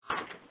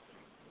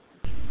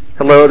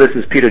Hello, this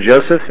is Peter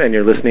Joseph, and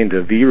you're listening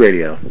to V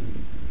Radio.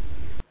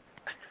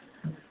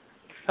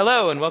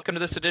 Hello, and welcome to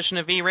this edition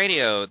of V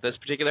Radio. This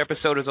particular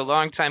episode is a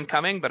long time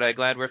coming, but I'm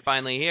glad we're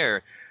finally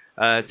here.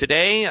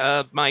 Today,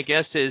 my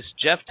guest is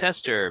Jeff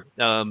Tester,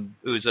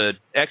 who's an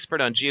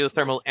expert on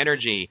geothermal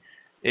energy.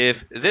 If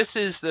this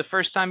is the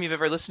first time you've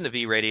ever listened to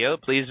V Radio,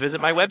 please visit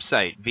my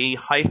website,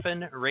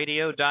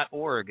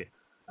 v-radio.org.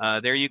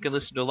 There you can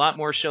listen to a lot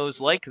more shows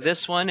like this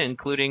one,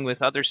 including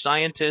with other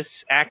scientists,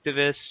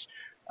 activists,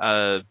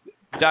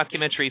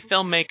 documentary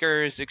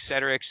filmmakers, et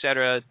cetera,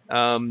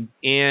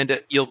 and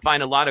you'll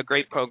find a lot of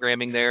great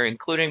programming there,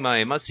 including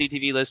my must-see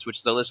TV list, which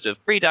is a list of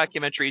free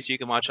documentaries you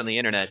can watch on the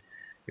Internet.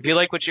 If you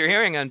like what you're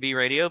hearing on V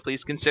Radio,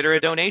 please consider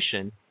a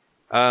donation.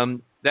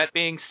 That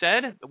being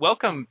said,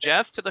 welcome,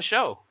 Jeff, to the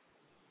show.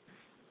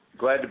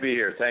 Glad to be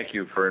here. Thank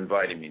you for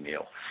inviting me,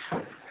 Neil.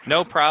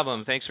 No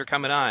problem. Thanks for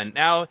coming on.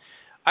 Now,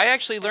 I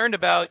actually learned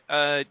about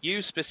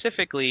you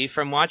specifically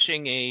from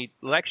watching a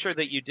lecture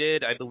that you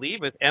did, I believe,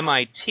 with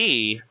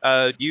MIT.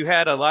 You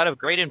had a lot of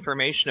great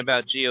information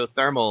about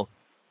geothermal.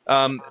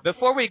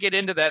 Before we get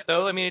into that,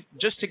 though, I mean,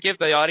 just to give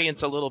the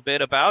audience a little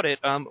bit about it,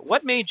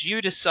 what made you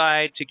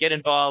decide to get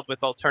involved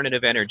with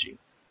alternative energy?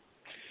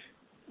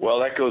 Well,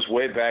 that goes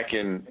way back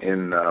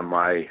in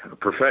my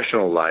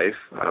professional life,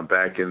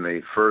 back in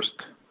the first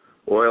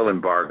oil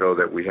embargo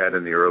that we had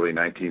in the early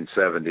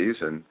 1970s,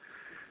 and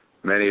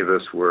many of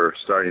us were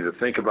starting to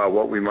think about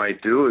what we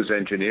might do as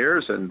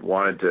engineers and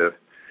wanted to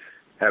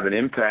have an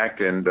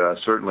impact, and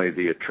certainly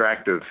the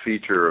attractive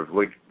feature of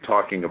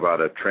talking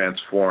about a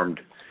transformed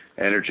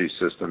energy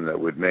system that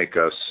would make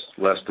us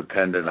less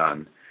dependent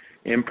on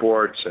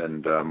imports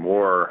and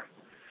more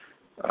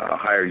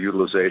higher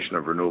utilization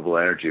of renewable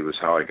energy was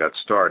how I got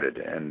started.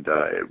 And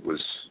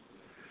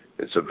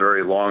it's a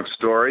very long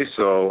story,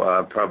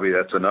 so probably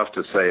that's enough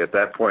to say at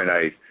that point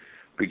I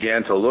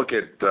began to look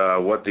at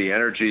what the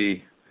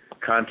energy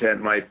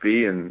content might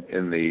be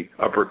in the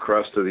upper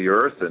crust of the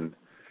earth, and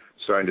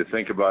starting to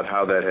think about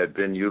how that had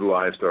been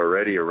utilized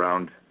already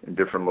around in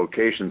different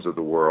locations of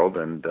the world,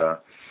 and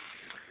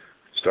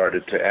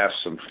started to ask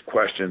some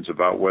questions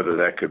about whether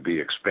that could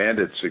be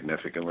expanded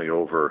significantly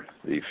over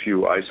the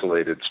few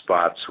isolated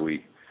spots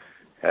we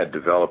had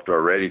developed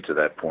already to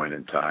that point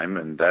in time,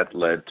 and that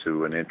led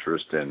to an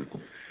interest in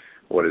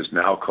what is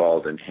now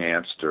called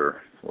enhanced or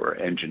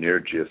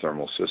engineered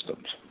geothermal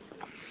systems.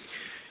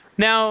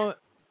 Now,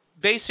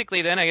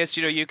 basically, then, I guess,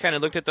 you kind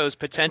of looked at those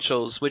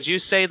potentials. Would you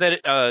say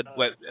that,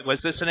 was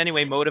this in any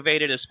way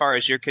motivated as far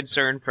as you're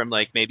concerned from,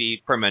 like,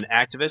 maybe from an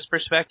activist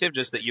perspective,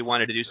 just that you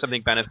wanted to do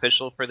something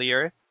beneficial for the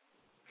earth?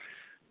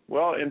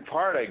 Well, in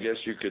part, I guess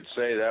you could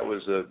say that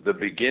was the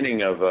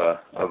beginning of a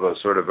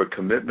sort of a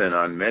commitment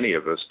on many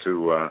of us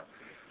to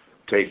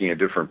taking a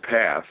different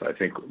path. I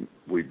think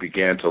we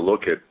began to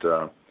look at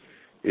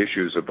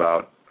issues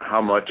about how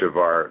much of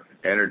our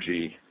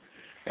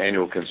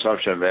annual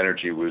consumption of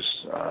energy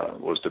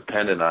was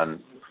dependent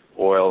on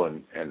oil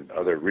and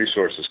other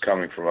resources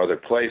coming from other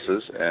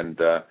places, and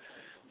the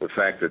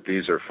fact that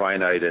these are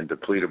finite and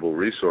depletable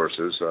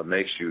resources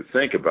makes you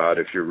think about,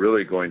 if you're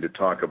really going to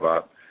talk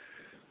about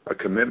a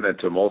commitment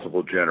to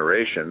multiple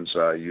generations,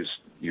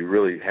 you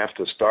really have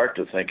to start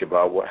to think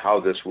about how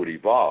this would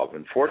evolve.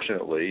 And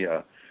fortunately,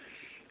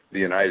 the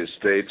United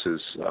States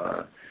is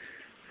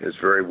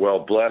very well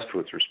blessed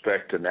with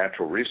respect to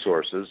natural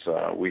resources.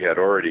 We had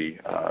already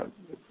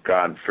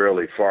gone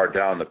fairly far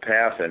down the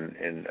path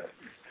in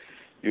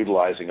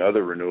utilizing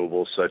other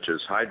renewables such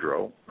as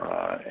hydro,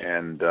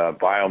 and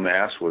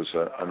biomass was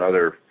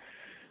another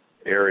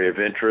area of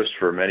interest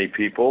for many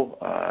people,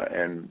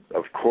 and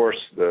of course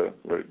the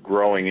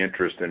growing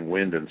interest in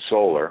wind and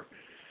solar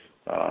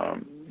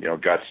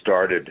got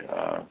started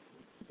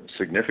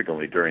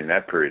significantly during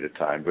that period of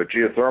time. But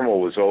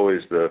geothermal was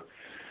always the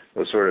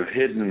sort of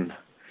hidden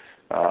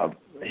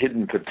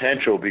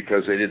potential,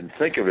 because they didn't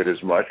think of it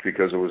as much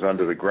because it was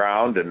under the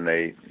ground, and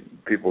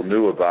people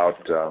knew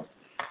about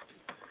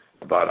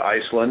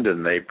Iceland,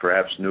 and they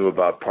perhaps knew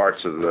about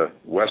parts of the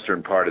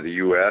western part of the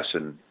U.S.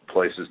 and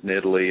places in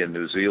Italy and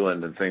New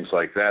Zealand and things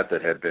like that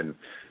had been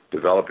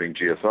developing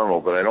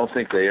geothermal, but I don't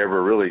think they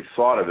ever really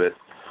thought of it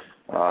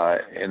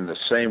in the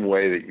same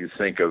way that you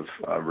think of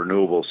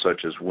renewables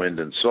such as wind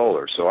and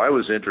solar. So I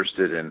was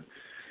interested in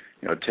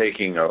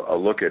taking a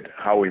look at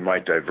how we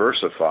might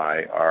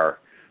diversify our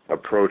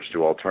approach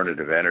to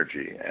alternative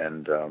energy.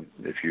 And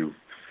if you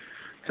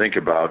think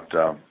about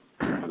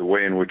the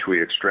way in which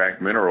we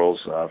extract minerals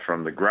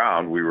from the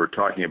ground, we were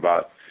talking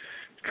about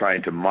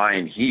trying to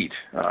mine heat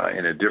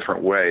in a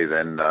different way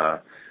than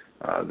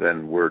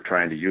we're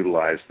trying to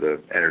utilize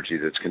the energy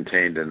that's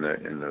contained in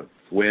the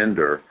wind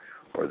or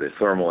the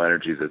thermal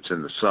energy that's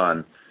in the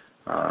sun.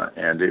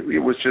 And it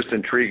was just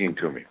intriguing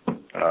to me.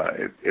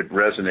 It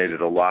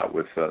resonated a lot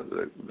with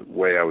the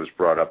way I was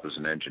brought up as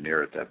an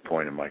engineer at that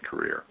point in my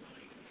career.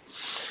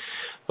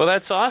 Well,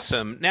 that's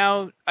awesome.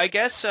 Now, I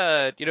guess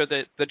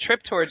the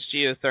trip towards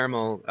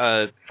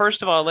geothermal.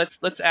 First of all,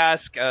 let's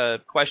ask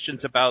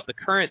questions about the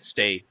current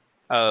state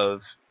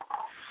of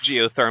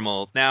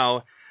geothermal.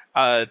 Now,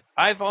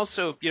 I've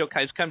also,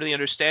 kind of come to the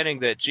understanding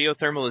that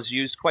geothermal is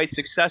used quite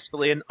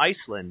successfully in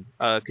Iceland.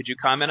 Could you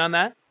comment on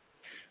that?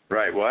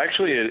 Right. Well,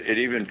 actually, it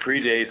even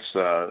predates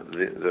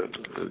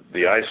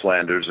the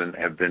Icelanders and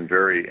have been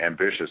very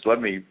ambitious.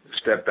 Let me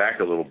step back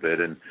a little bit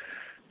and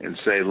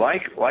say,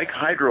 like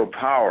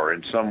hydropower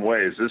in some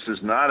ways, this is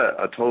not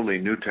a totally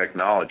new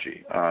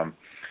technology.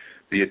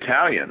 The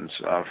Italians,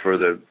 for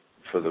the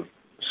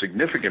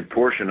significant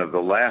portion of the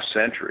last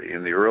century,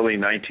 in the early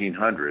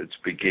 1900s,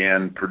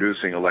 began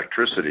producing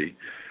electricity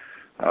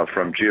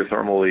from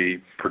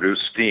geothermally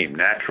produced steam,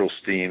 natural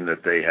steam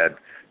that they had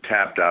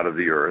tapped out of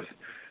the earth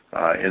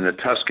in the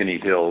Tuscany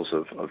hills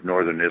of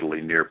northern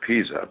Italy near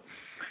Pisa.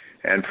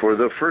 And for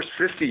the first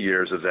 50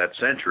 years of that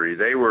century,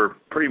 they were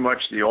pretty much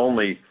the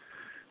only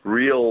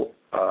real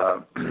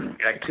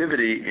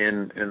activity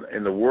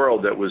in the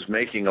world that was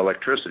making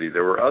electricity.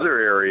 There were other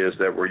areas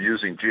that were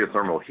using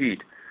geothermal heat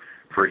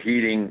for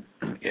heating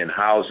in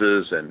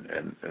houses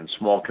and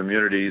small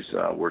communities.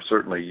 We're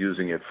certainly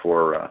using it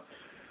for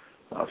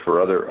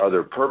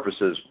other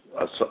purposes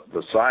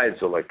besides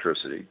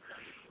electricity.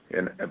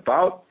 And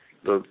about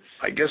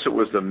I guess it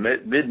was the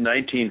mid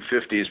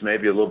 1950s,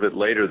 maybe a little bit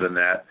later than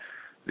that,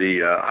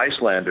 the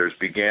Icelanders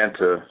began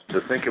to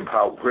think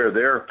about where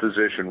their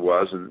position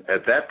was, and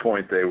at that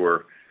point they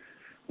were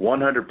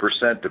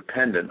 100%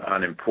 dependent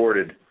on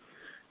imported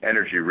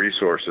energy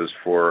resources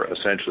for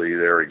essentially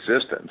their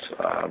existence.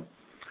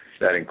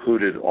 That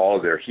included all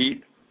of their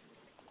heat,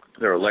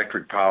 their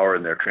electric power,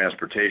 and their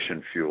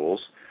transportation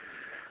fuels,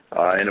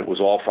 and it was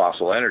all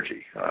fossil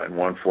energy in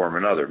one form or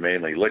another,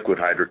 mainly liquid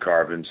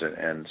hydrocarbons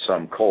and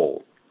some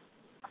coal.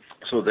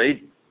 So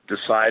they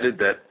decided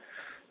that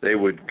they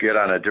would get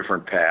on a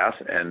different path,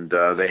 and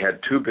they had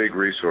two big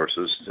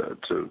resources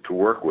to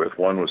work with.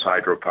 One was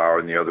hydropower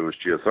and the other was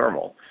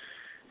geothermal.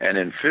 And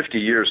in 50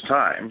 years'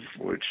 time,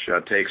 which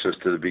takes us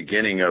to the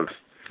beginning of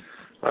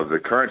the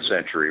current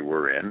century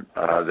we're in,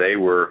 they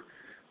were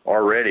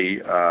already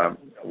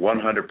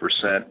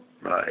 100%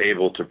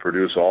 able to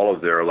produce all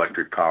of their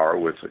electric power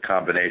with a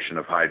combination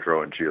of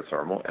hydro and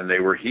geothermal, and they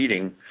were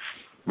heating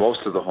most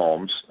of the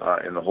homes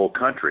in the whole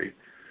country.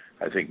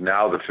 I think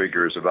now the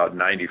figure is about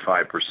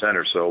 95%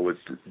 or so, with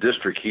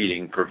district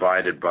heating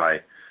provided by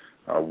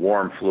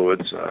warm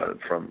fluids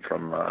from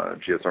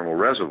geothermal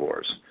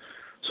reservoirs.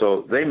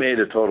 So they made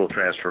a total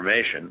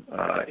transformation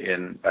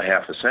in a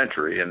half a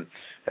century. And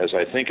as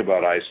I think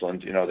about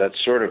Iceland, that's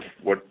sort of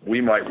what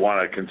we might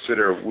want to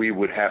consider we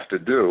would have to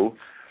do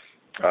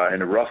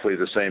in roughly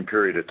the same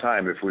period of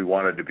time if we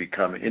wanted to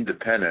become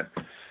independent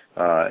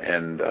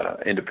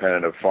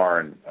independent of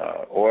foreign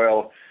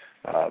oil,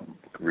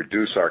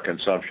 reduce our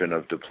consumption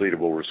of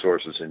depletable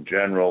resources in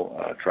general,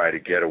 try to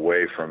get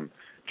away from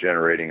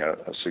generating a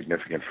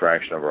significant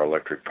fraction of our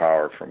electric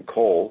power from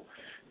coal.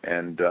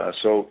 And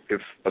so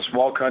if a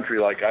small country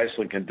like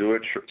Iceland can do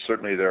it,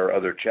 certainly there are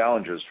other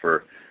challenges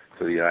for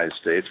the United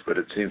States, but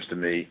it seems to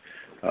me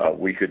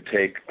we could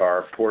take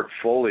our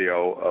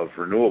portfolio of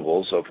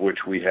renewables, of which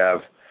we have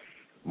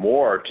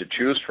more to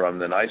choose from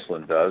than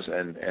Iceland does,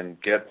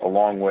 and get a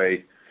long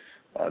way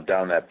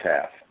down that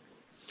path.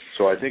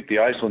 So I think the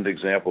Iceland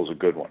example is a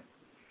good one.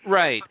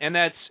 Right, and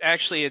that's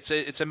actually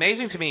it's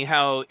amazing to me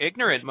how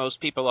ignorant most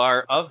people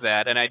are of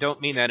that, and I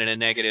don't mean that in a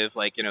negative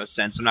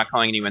sense. I'm not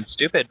calling anyone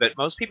stupid, but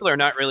most people are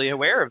not really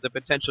aware of the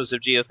potentials of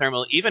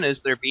geothermal, even as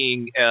they're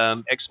being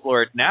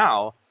explored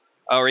now,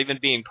 or even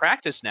being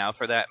practiced now,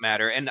 for that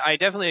matter. And I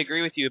definitely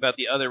agree with you about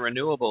the other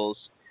renewables.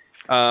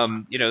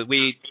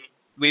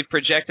 We've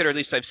projected, or at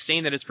least I've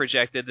seen that it's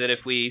projected, that if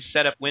we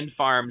set up wind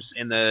farms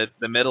in the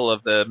middle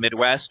of the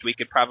Midwest, we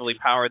could probably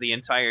power the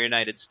entire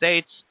United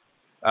States.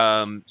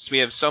 So we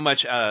have so much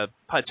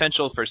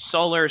potential for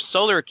solar.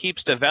 Solar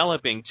keeps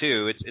developing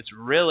too. It's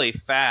really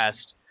fast.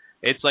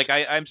 It's like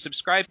I'm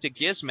subscribed to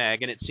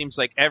Gizmag, and it seems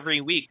like every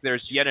week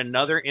there's yet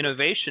another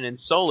innovation in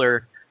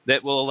solar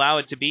that will allow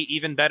it to be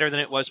even better than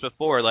it was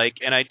before.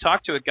 And I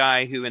talked to a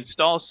guy who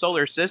installs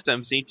solar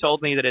systems. He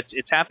told me that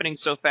it's happening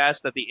so fast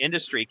that the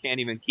industry can't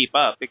even keep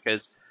up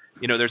because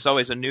there's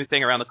always a new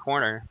thing around the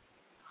corner.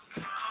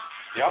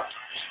 Yep.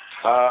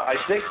 I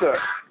think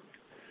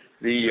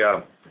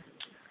the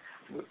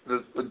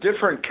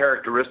different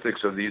characteristics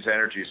of these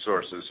energy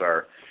sources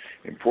are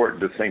important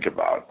to think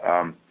about.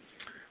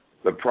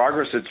 The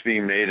progress that's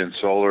being made in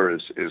solar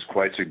is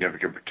quite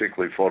significant,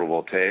 particularly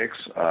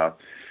photovoltaics.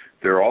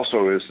 There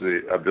also is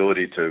the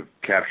ability to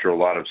capture a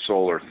lot of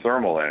solar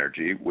thermal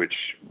energy, which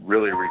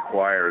really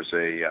requires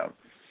a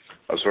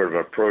sort of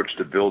approach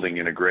to building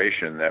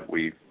integration that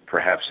we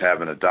perhaps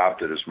haven't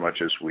adopted as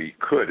much as we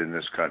could in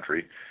this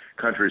country.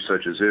 Countries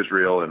such as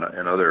Israel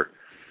and other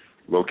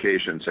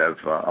locations have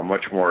a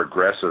much more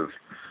aggressive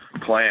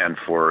plan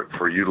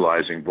for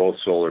utilizing both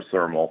solar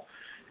thermal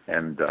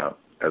and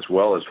as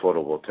well as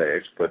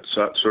photovoltaics, but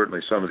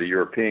certainly some of the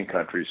European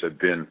countries have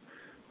been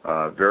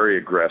very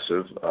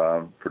aggressive,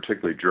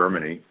 particularly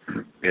Germany,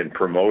 in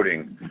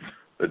promoting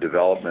the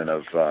development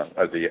of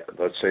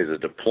the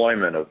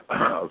deployment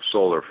of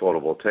solar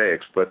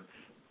photovoltaics. But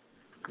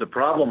the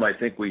problem I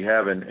think we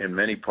have in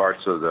many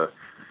parts of the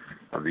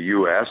the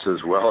U.S. as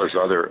well as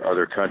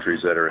other countries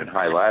that are in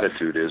high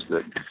latitude is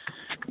that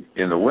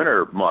in the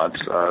winter months,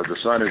 the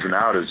sun isn't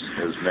out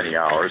as many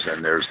hours,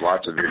 and there's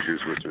lots of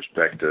issues with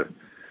respect to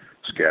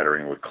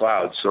scattering with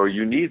clouds. So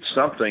you need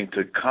something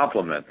to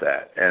complement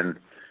that. And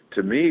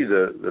to me,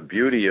 the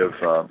beauty of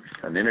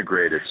an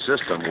integrated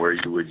system where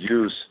you would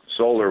use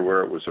solar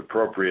where it was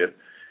appropriate,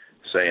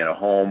 say in a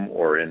home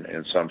or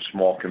in some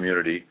small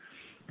community,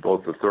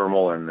 both the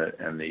thermal and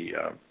the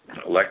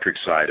electric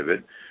side of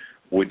it,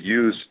 would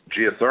use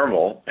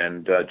geothermal,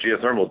 and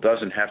geothermal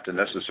doesn't have to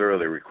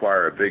necessarily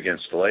require a big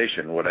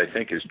installation. What I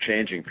think is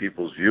changing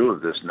people's view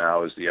of this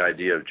now is the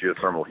idea of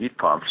geothermal heat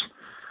pumps,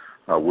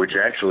 which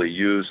actually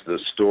use the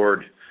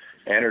stored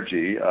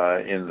energy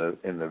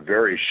in the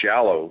very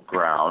shallow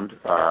ground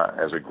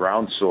as a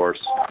ground source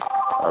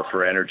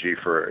for energy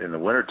in the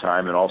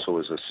wintertime, and also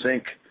as a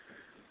sink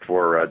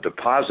for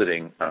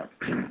depositing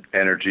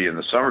energy in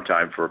the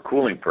summertime for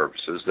cooling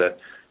purposes.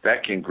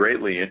 That can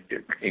greatly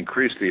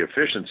increase the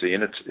efficiency,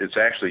 and it's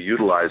actually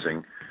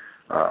utilizing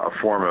a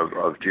form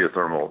of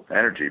geothermal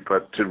energy.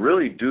 But to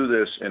really do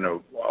this in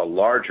a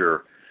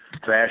larger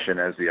fashion,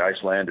 as the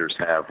Icelanders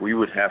have, we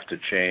would have to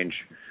change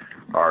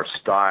our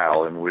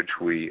style in which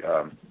we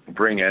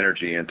bring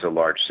energy into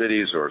large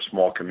cities or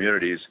small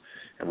communities,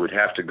 and would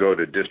have to go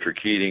to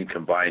district heating,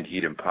 combined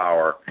heat and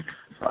power,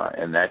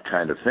 and that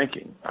kind of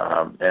thinking.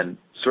 And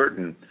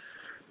certain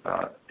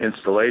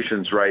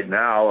installations right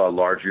now, a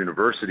large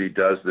university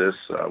does this.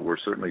 We're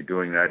certainly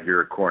doing that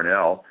here at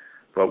Cornell,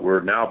 but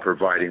we're now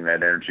providing that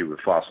energy with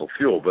fossil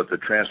fuel. But the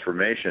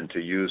transformation to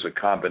use a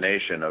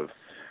combination of,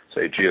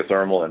 say,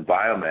 geothermal and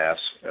biomass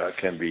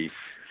can be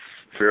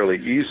fairly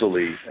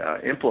easily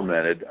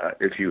implemented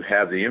if you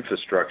have the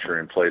infrastructure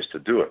in place to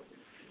do it.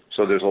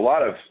 So there's a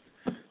lot of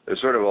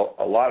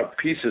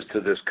pieces to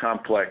this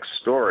complex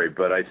story,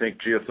 but I think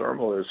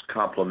geothermal is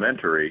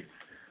complementary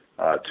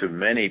to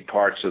many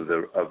parts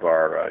of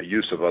our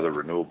use of other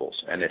renewables,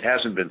 and it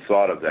hasn't been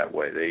thought of that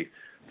way. They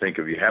think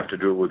of you have to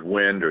do it with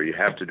wind, or you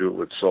have to do it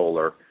with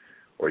solar,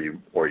 or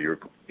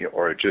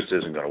it just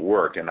isn't going to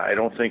work. And I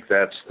don't think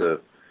that's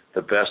the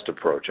best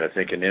approach. I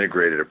think an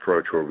integrated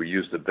approach where we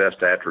use the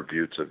best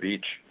attributes of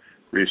each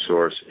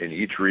resource in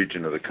each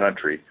region of the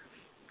country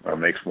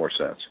makes more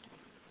sense.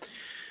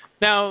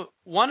 Now,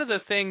 one of the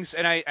things,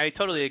 and I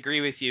totally agree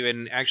with you,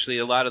 and actually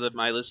a lot of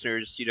my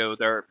listeners,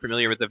 they're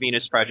familiar with the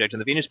Venus Project, and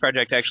the Venus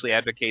Project actually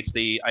advocates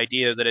the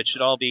idea that it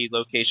should all be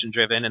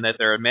location-driven and that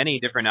there are many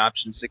different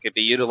options that could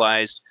be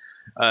utilized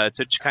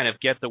to kind of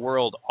get the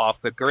world off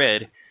the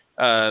grid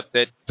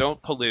that don't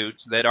pollute,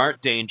 that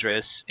aren't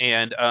dangerous.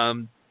 And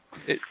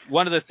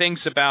one of the things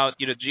about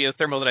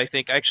geothermal that I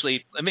think,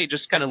 actually, let me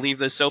just kind of leave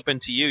this open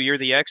to you. You're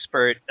the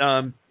expert.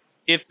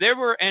 If there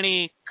were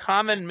any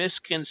common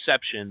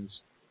misconceptions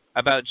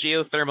about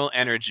geothermal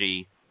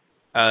energy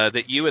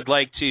that you would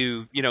like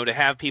to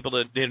have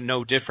people to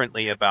know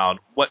differently about,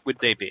 what would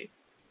they be?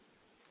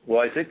 Well,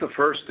 I think the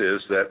first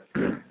is that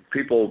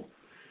people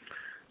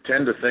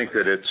tend to think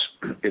that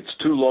it's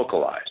too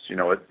localized.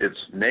 It's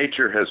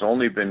nature has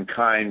only been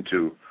kind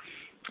to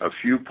a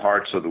few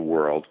parts of the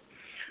world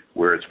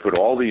where it's put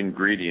all the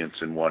ingredients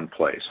in one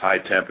place: high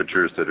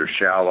temperatures that are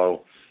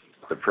shallow,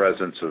 the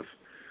presence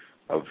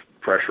of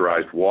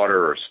pressurized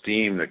water or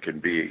steam that can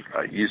be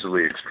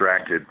easily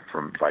extracted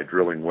by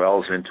drilling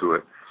wells into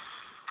it,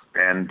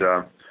 and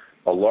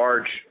a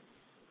large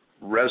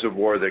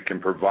reservoir that can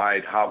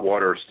provide hot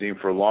water or steam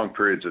for long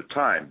periods of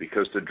time,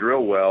 because to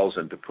drill wells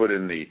and to put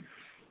in the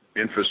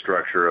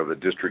infrastructure of a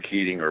district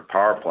heating or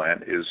power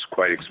plant is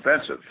quite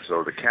expensive.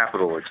 So the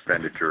capital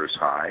expenditure is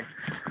high,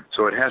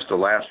 so it has to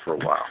last for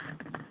a while.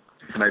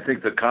 And I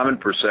think the common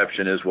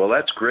perception is, well,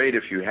 that's great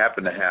if you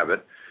happen to have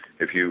it,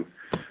 if you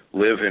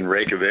live in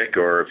Reykjavik,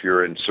 or if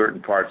you're in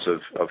certain parts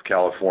of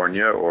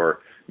California or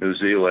New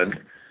Zealand,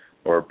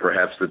 or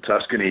perhaps the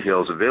Tuscany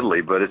Hills of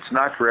Italy, but it's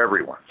not for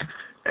everyone.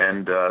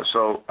 And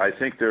so I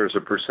think there's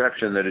a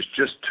perception that it's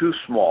just too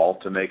small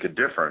to make a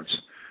difference,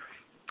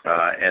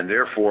 and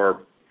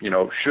therefore,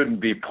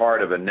 shouldn't be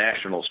part of a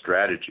national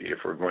strategy if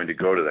we're going to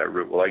go to that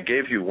route. Well, I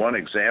gave you one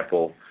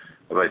example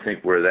of, I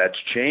think, where that's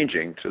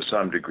changing to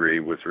some degree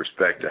with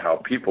respect to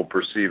how people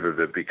perceive of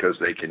it, because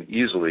they can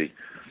easily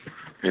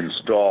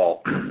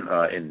install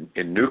in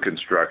new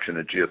construction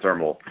a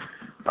geothermal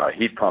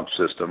heat pump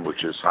system,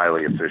 which is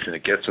highly efficient.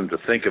 It gets them to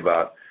think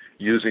about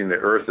using the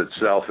earth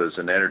itself as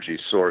an energy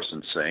source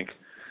and sink.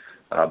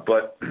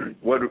 But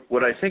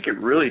what I think it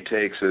really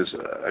takes is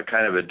a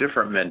kind of a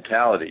different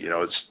mentality.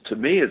 To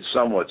me, it's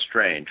somewhat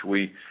strange.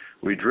 We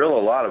drill a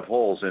lot of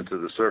holes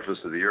into the surface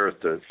of the earth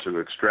to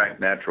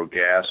extract natural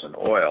gas and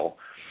oil,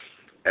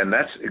 and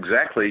that's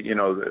exactly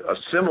a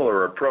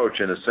similar approach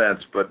in a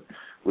sense, but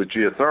with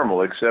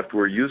geothermal, except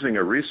we're using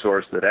a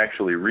resource that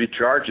actually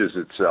recharges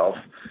itself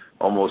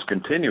almost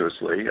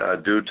continuously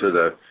due to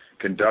the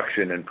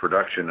conduction and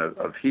production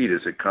of heat as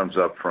it comes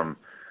up from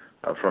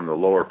the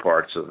lower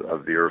parts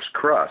of the Earth's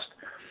crust.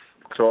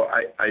 So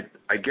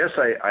I guess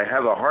I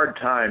have a hard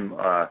time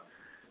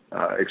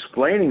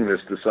explaining this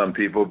to some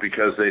people,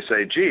 because they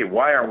say, gee,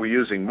 why aren't we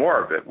using more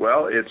of it?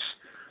 Well, it's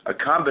a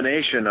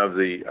combination of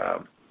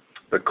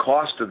the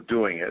cost of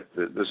doing it.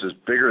 This is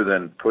bigger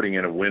than putting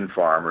in a wind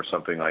farm or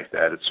something like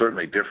that. It's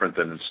certainly different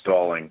than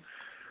installing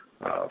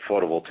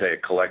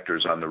photovoltaic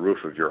collectors on the roof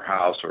of your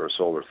house or a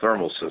solar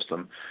thermal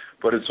system,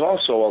 but it's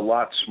also a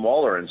lot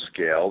smaller in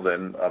scale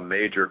than a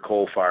major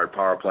coal-fired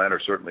power plant, or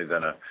certainly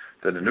than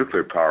a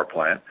nuclear power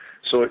plant.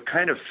 So it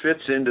kind of fits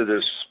into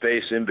this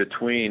space in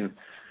between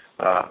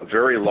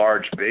very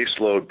large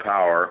baseload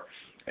power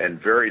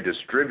and very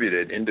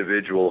distributed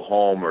individual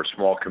home or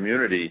small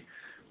community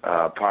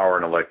power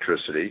and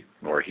electricity,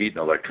 or heat and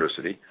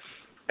electricity.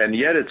 And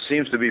yet it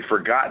seems to be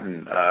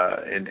forgotten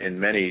in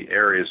many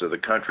areas of the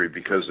country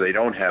because they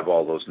don't have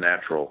all those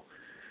natural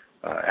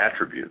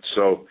attributes.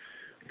 So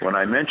when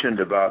I mentioned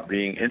about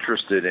being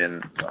interested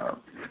in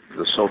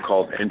the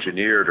so-called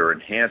engineered or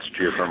enhanced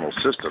geothermal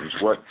systems,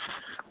 what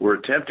we're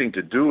attempting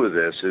to do with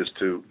this is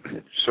to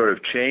sort of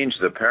change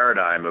the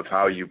paradigm of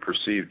how you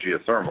perceive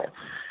geothermal.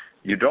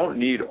 You don't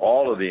need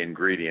all of the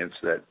ingredients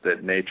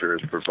that nature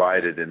has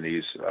provided in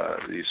these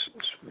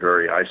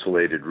very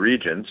isolated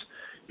regions.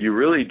 You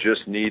really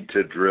just need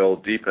to drill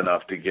deep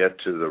enough to get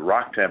to the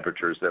rock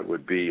temperatures that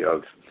would be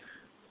of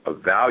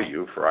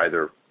value for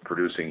either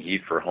producing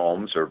heat for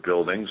homes or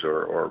buildings,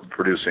 or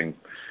producing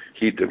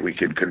heat that we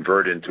could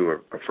convert into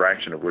a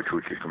fraction of which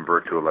we could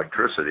convert to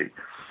electricity.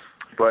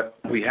 But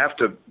we have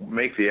to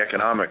make the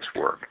economics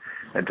work.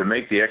 And to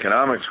make the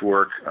economics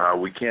work,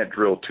 we can't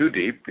drill too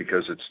deep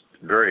because it's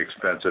very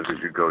expensive as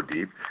you go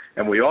deep.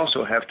 And we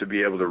also have to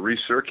be able to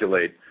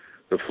recirculate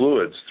the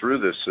fluids through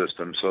this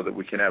system so that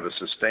we can have a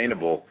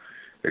sustainable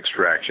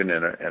extraction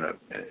and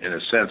in a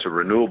sense, a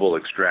renewable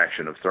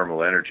extraction of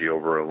thermal energy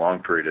over a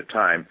long period of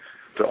time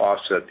to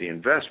offset the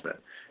investment.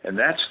 And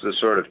that's the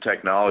sort of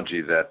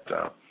technology that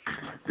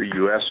the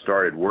U.S.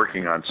 started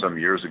working on some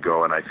years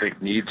ago, and I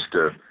think needs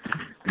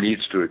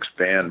to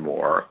expand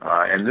more.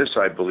 And this,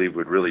 I believe,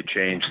 would really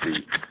change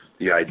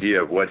the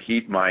idea of what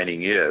heat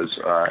mining is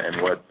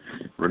and what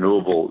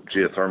renewable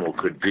geothermal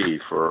could be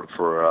for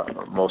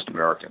most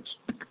Americans.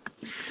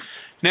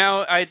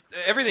 Now,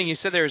 everything you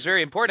said there is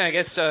very important. I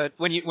guess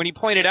when you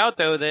pointed out,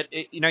 though, that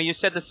you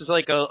said this is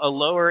like a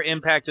lower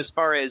impact as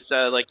far as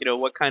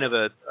what kind of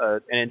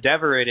an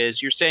endeavor it is.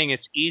 You're saying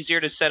it's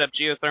easier to set up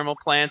geothermal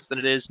plants than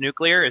it is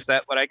nuclear. Is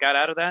that what I got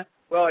out of that?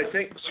 Well, I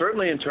think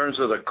certainly in terms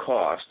of the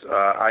cost,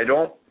 I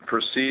don't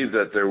perceive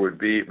that there would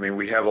be. I mean,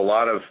 we have a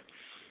lot of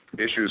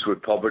issues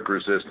with public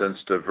resistance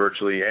to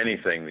virtually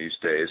anything these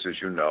days. As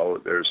you know,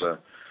 there's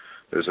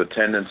a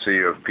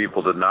tendency of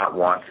people to not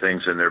want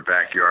things in their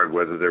backyard,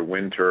 whether they're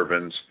wind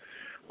turbines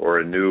or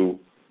a new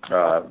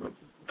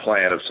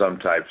plant of some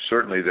type.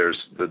 Certainly there's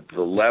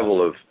the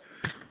level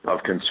of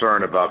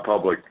concern about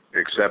public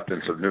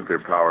acceptance of nuclear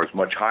power is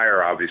much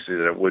higher, obviously,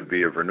 than it would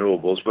be of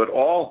renewables. But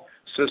all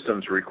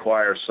systems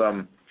require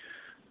some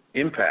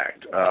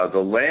impact. The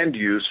land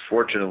use,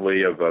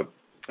 fortunately, of a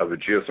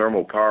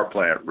geothermal power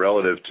plant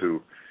relative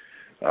to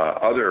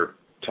other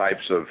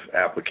types of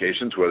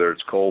applications, whether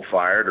it's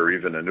coal-fired or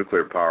even a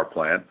nuclear power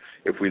plant,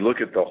 if we look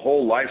at the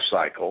whole life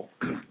cycle,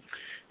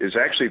 is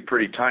actually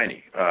pretty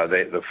tiny.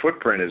 The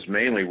footprint is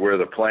mainly where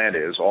the plant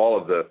is.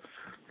 All of the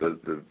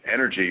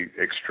energy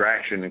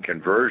extraction and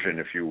conversion,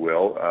 if you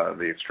will,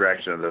 the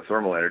extraction of the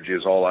thermal energy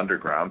is all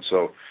underground,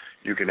 so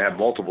you can have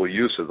multiple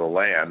use of the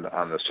land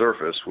on the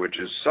surface, which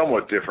is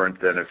somewhat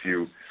different than if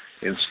you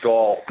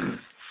install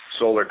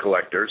solar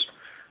collectors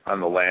on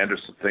the land or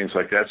some things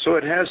like that. So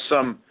it has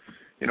some,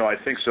 I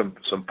think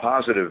some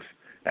positive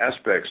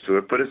aspects to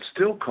it, but it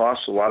still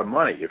costs a lot of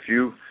money. If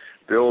you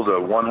build a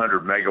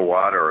 100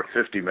 megawatt or a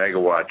 50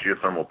 megawatt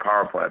geothermal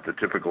power plant, the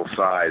typical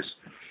size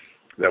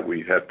that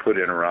we have put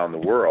in around the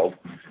world,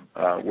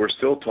 we're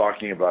still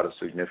talking about a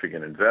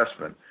significant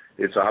investment.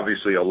 It's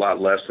obviously a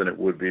lot less than it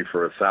would be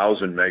for a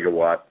 1,000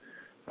 megawatt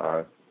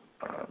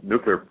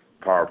nuclear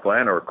power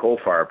plant or a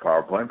coal-fired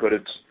power plant, but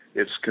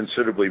it's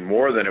considerably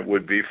more than it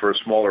would be for a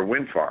smaller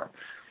wind farm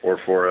or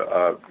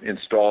for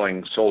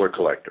installing solar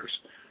collectors.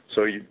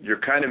 So you're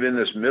kind of in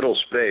this middle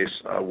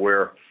space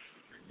where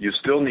you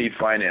still need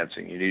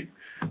financing. You need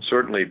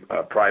certainly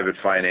private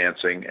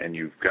financing, and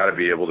you've got to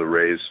be able to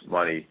raise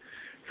money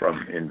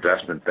from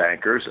investment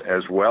bankers,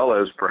 as well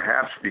as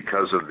perhaps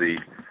because of the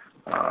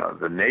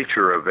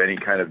nature of any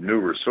kind of new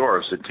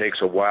resource, it takes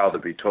a while to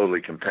be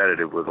totally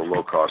competitive with the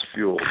low-cost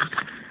fuels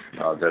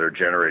that are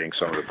generating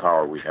some of the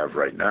power we have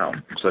right now,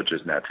 such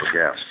as natural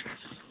gas.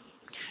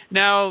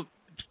 Now,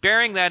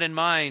 bearing that in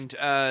mind,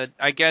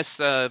 I guess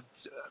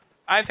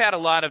I've had a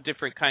lot of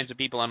different kinds of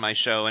people on my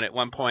show, and at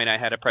one point I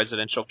had a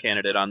presidential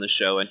candidate on the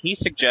show, and he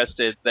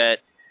suggested that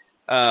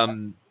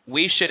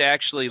we should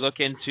actually look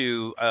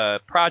into a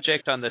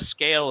project on the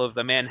scale of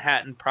the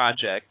Manhattan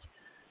Project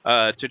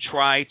to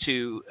try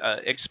to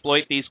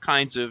exploit these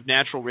kinds of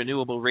natural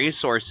renewable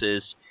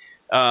resources,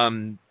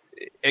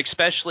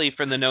 especially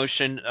from the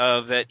notion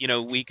of that,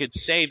 we could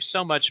save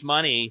so much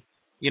money,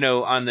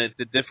 on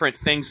the different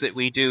things that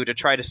we do to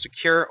try to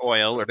secure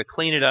oil or to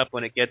clean it up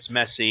when it gets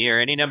messy or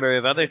any number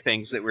of other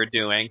things that we're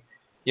doing.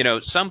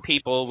 some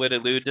people would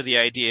allude to the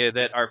idea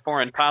that our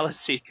foreign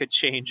policy could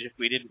change if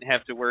we didn't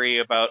have to worry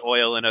about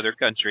oil in other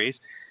countries.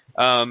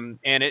 And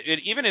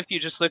even if you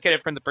just look at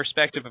it from the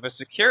perspective of the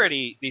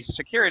security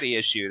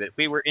issue, that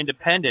we were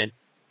independent,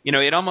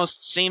 it almost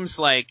seems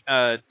like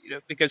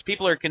because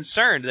people are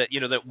concerned that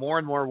that more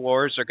and more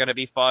wars are going to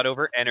be fought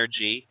over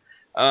energy.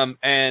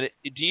 And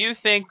do you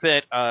think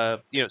that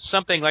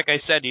something like I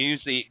said, you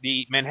use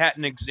the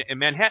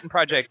Manhattan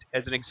Project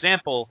as an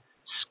example,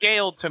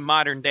 scaled to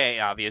modern day,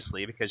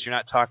 obviously, because you're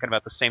not talking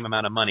about the same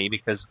amount of money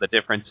because of the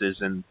differences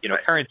in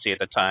currency at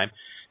the time,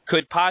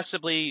 could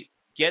possibly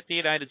get the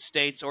United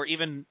States or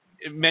even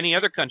many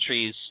other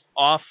countries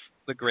off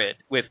the grid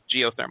with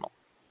geothermal?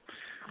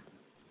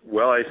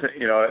 Well, I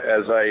think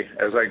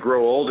as I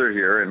grow older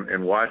here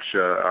and watch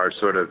our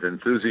sort of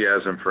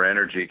enthusiasm for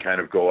energy kind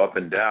of go up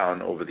and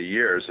down over the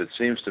years, it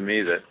seems to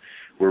me that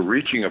we're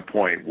reaching a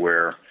point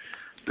where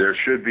there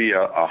should be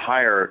a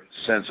higher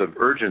sense of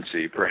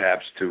urgency,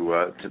 perhaps,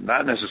 to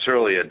not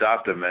necessarily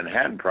adopt a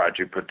Manhattan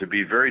Project, but to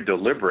be very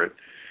deliberate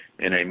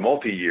in a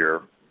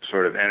multi-year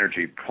sort of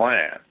energy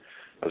plan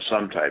of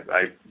some type.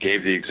 I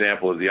gave the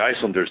example of the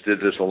Icelanders did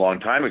this a long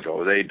time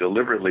ago. They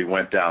deliberately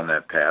went down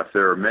that path.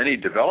 There are many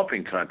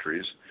developing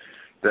countries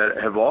that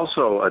have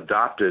also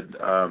adopted,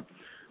 I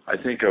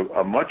think,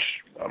 a much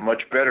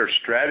better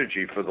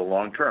strategy for the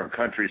long term.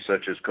 Countries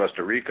such as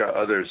Costa Rica,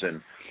 others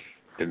in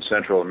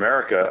Central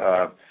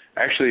America,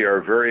 actually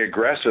are very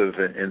aggressive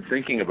in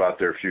thinking about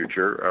their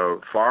future,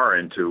 far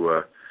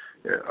into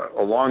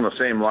along the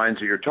same lines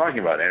that you're talking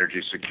about: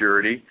 energy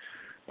security.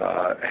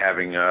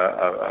 Having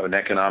an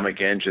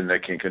economic engine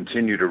that can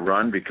continue to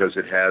run because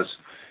it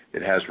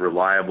has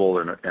reliable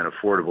and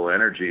affordable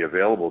energy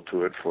available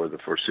to it for the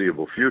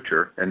foreseeable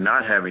future, and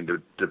not having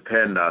to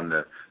depend on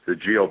the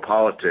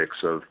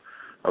geopolitics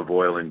of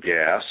oil and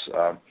gas,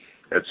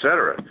 et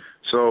cetera.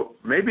 So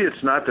maybe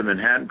it's not the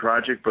Manhattan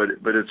Project,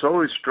 but it's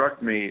always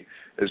struck me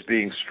as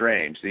being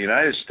strange. The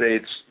United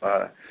States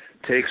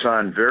takes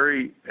on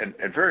very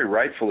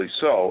rightfully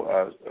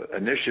so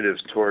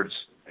initiatives towards,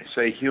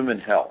 say, human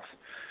health.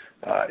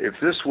 If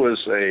this was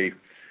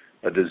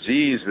a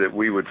disease that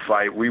we would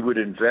fight, we would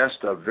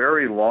invest a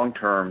very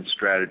long-term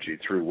strategy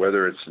through,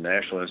 whether it's the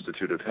National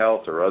Institute of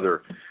Health or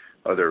other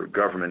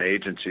government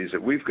agencies,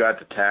 that we've got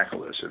to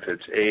tackle this. If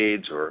it's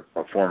AIDS or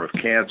a form of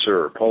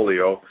cancer or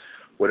polio,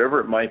 whatever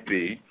it might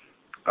be,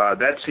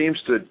 that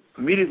seems to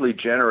immediately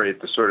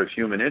generate the sort of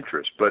human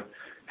interest. But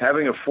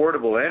having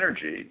affordable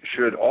energy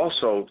should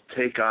also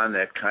take on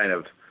that kind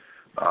of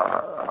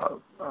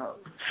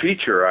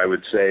feature, I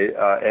would say,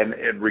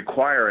 and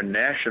require a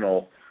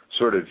national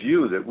sort of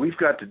view that we've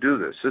got to do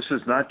this. This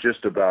is not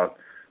just about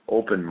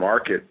open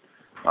market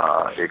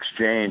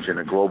exchange in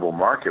a global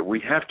market.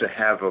 We have to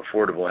have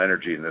affordable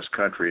energy in this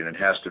country, and it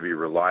has to be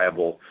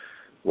reliable,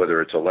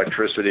 whether it's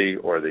electricity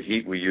or the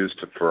heat we use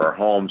for our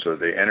homes or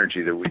the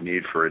energy that we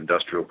need for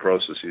industrial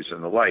processes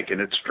and the like. And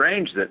it's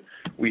strange that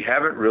we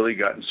haven't really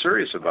gotten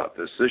serious about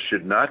this. This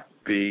should not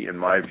be, in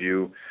my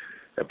view,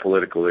 a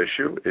political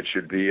issue. It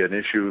should be an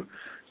issue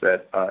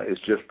that is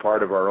just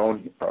part of our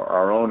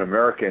own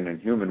American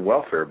and human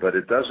welfare, but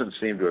it doesn't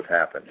seem to have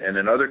happened. And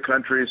in other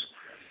countries,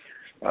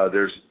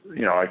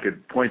 I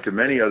could point to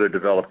many other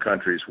developed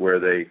countries where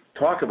they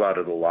talk about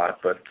it a lot,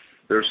 but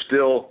they're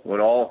still, when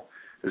all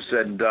is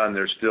said and done,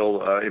 they're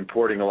still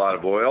importing a lot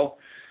of oil,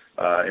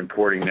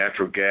 importing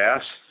natural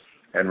gas,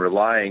 and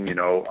relying,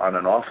 on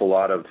an awful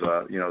lot of,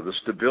 the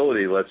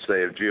stability, let's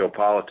say, of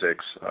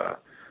geopolitics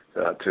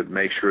to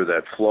make sure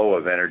that flow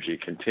of energy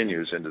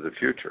continues into the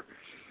future.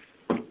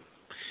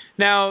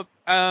 Now,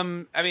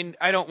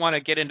 I don't want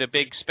to get into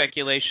big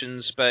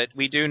speculations, but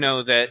we do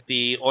know that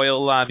the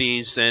oil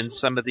lobbies and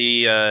some of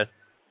the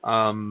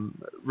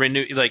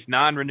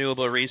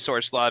non-renewable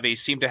resource lobbies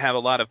seem to have a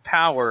lot of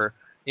power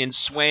in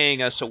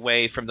swaying us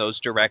away from those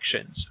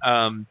directions.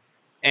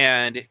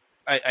 And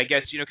I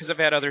guess, because I've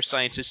had other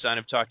scientists on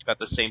who've talked about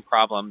the same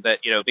problem, that,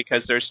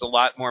 because there's a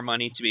lot more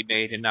money to be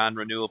made in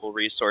non-renewable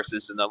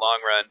resources in the long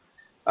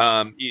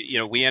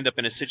run, we end up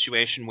in a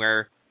situation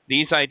where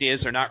these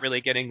ideas are not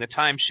really getting the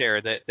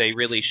timeshare that they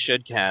really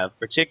should have,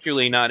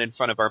 particularly not in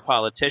front of our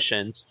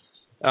politicians.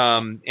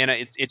 And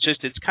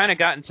it's kind of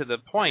gotten to the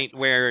point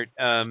where,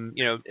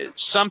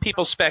 some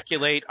people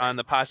speculate on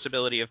the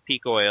possibility of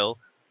peak oil,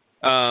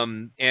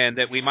 and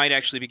that we might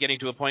actually be getting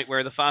to a point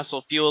where the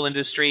fossil fuel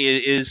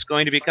industry is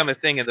going to become a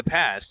thing of the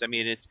past. I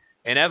mean, it's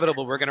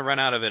inevitable we're going to run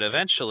out of it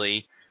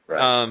eventually.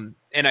 Right.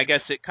 And I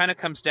guess it kind of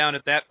comes down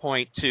at that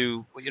point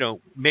to,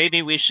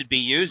 maybe we should be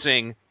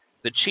using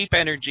the cheap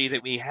energy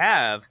that we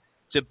have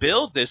to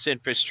build this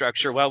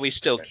infrastructure while we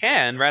still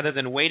can, rather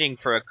than waiting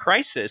for a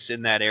crisis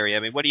in that area. I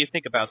mean, what do you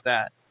think about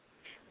that?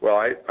 Well,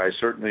 I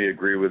certainly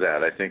agree with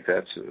that. I think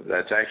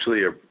that's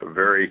actually a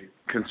very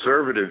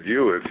conservative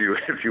view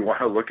if you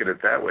want to look at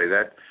it that way.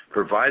 That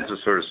provides the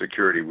sort of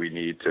security we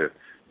need to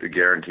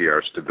guarantee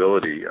our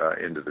stability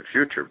into the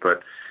future.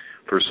 But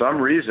for some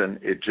reason,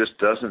 it just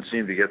doesn't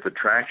seem to get the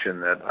traction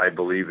that I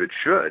believe it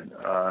should.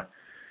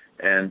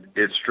 And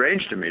it's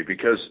strange to me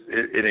because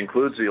it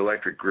includes the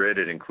electric grid,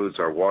 it includes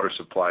our water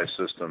supply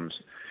systems,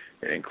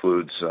 it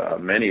includes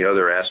many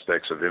other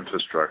aspects of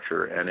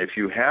infrastructure. And if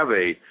you have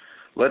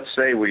let's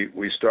say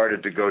we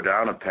started to go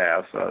down a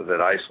path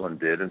that Iceland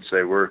did and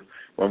say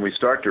when we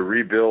start to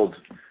rebuild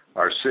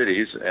our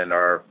cities and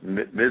our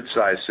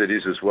mid-sized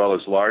cities as well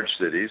as large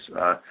cities,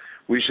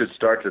 we should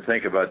start to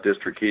think about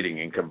district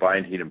heating and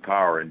combined heat and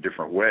power in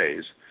different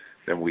ways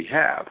than we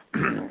have.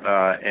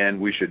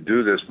 And we should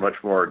do this much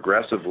more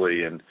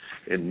aggressively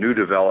in new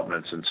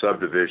developments and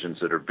subdivisions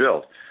that are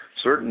built.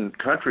 Certain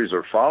countries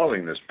are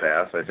following this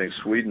path. I think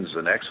Sweden's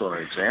an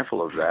excellent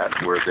example of that,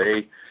 where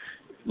they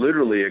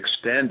literally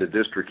extend a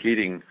district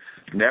heating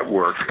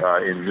network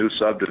in new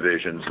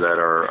subdivisions that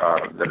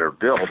are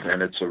built,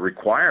 and it's a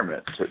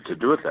requirement to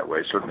do it that way.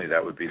 Certainly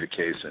that would be the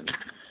case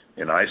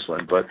in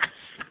Iceland, but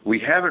we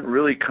haven't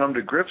really come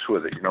to grips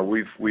with it.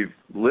 We've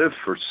lived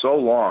for so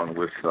long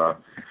with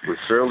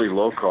fairly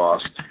low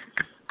cost,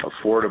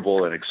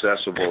 affordable and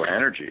accessible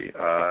energy,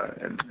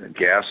 and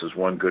gas is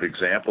one good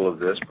example of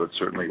this, but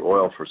certainly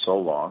oil for so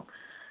long,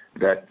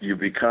 that you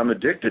become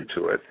addicted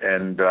to it,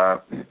 and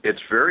it's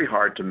very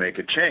hard to make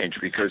a change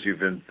because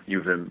you've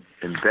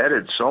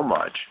embedded so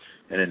much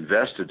and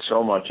invested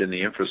so much in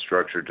the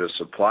infrastructure to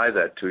supply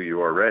that to you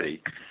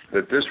already,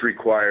 that this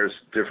requires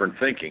different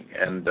thinking.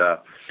 And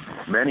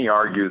many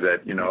argue that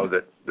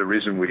that the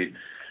reason we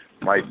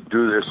might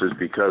do this is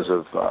because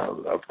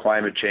of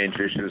climate change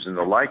issues and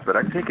the like, but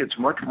I think it's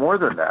much more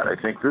than that. I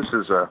think this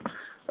is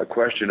a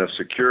question of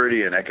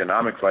security and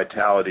economic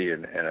vitality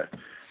and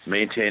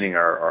maintaining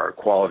our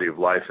quality of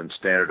life and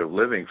standard of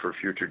living for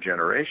future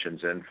generations.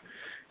 And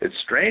it's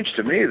strange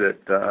to me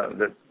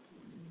that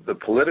the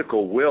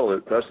political will,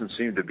 it doesn't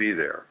seem to be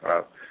there.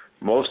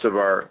 Most of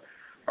our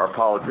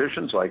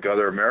politicians, like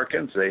other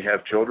Americans, they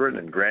have children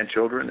and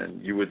grandchildren,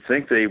 and you would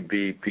think they'd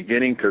be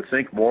beginning to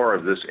think more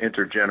of this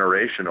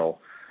intergenerational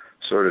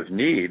sort of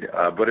need,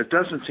 but it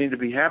doesn't seem to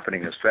be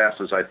happening as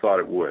fast as I thought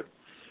it would.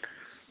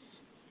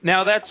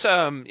 Now that's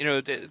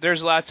there's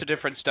lots of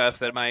different stuff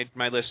that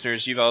my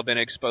listeners, you've all been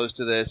exposed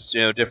to this,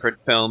 different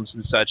films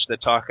and such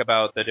that talk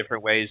about the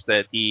different ways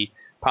that the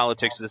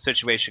politics of the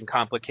situation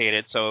complicate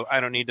it. So I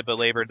don't need to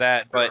belabor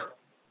that, but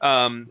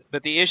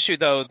the issue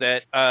though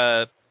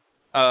that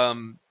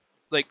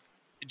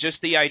just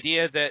the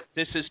idea that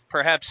this is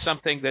perhaps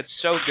something that's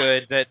so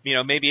good that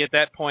maybe at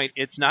that point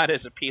it's not as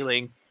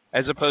appealing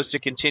as opposed to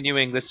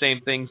continuing the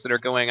same things that are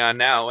going on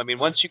now. I mean,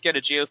 once you get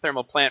a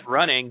geothermal plant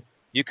running,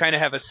 you kind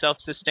of have a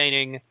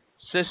self-sustaining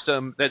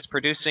system that's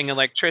producing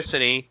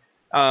electricity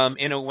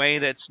in a way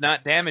that's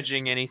not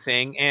damaging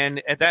anything.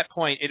 And at that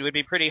point, it would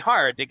be pretty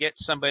hard to get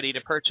somebody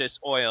to purchase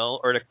oil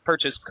or to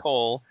purchase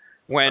coal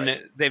when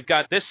they've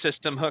got this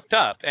system hooked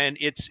up. And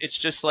it's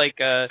just like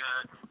the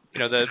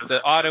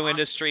auto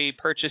industry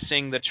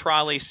purchasing the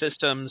trolley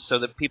systems so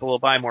that people will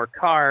buy more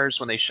cars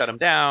when they shut them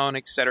down,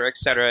 et cetera,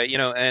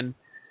 and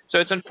so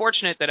it's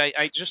unfortunate that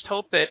I just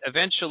hope that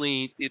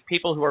eventually the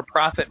people who are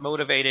profit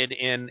motivated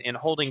in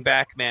holding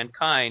back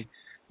mankind,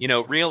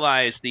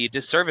 realize the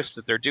disservice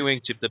that they're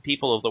doing to the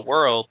people of the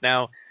world.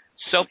 Now,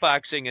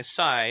 soapboxing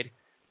aside,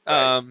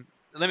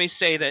 let me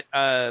say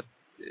that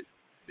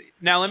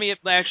now let me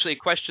actually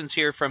questions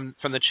here from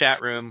the chat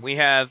room. We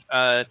have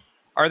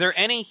are there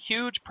any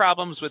huge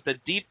problems with the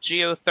deep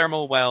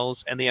geothermal wells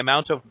and the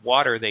amount of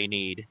water they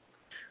need?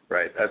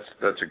 Right,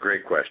 that's a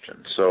great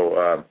question.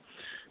 So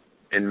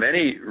in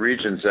many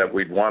regions that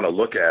we'd want to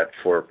look at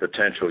for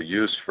potential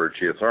use for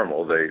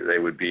geothermal, they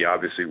would be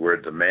obviously where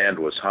demand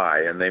was high,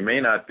 and they may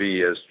not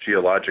be as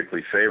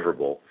geologically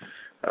favorable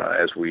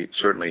as we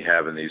certainly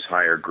have in these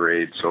higher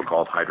grade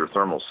so-called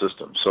hydrothermal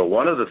systems. So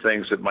one of the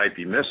things that might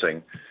be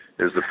missing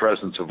is the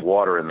presence of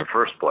water in the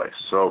first place.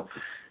 So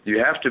you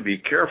have to be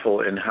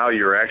careful in how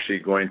you're actually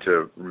going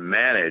to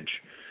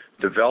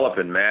develop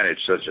and manage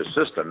such a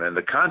system. And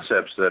the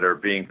concepts that are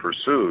being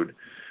pursued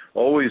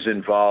always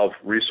involve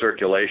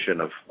recirculation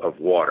of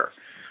water.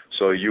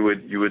 So you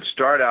would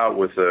start out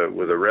with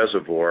a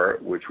reservoir,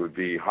 which would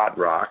be hot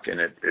rock, and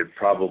it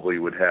probably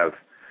would have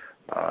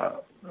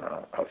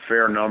a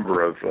fair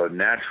number of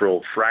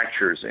natural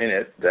fractures in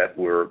it that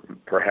were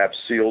perhaps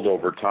sealed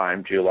over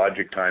time,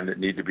 geologic time, that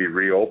need to be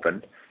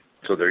reopened.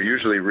 So they're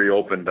usually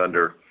reopened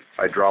under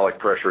hydraulic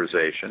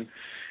pressurization.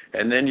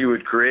 And then you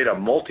would create a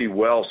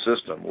multi-well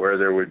system where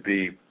there would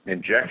be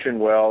injection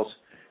wells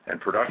and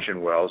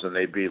production wells, and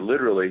they'd be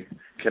literally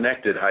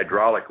connected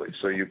hydraulically.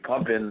 So you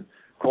pump in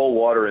cold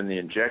water in the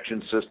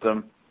injection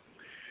system,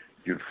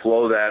 you'd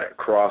flow that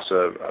across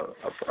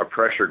a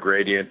pressure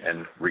gradient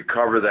and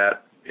recover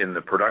that in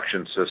the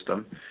production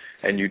system,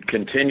 and you'd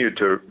continue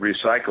to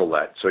recycle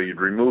that. So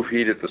you'd remove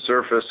heat at the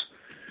surface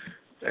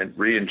and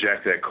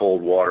re-inject that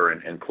cold water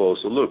and close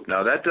the loop.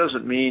 Now, that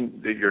doesn't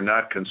mean that you're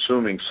not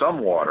consuming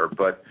some water,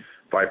 but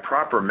by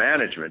proper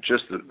management,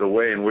 just the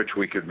way in which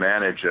we could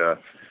manage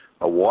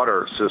a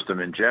water system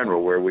in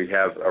general, where we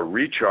have a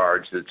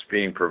recharge that's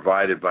being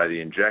provided by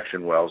the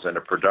injection wells and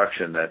a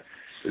production that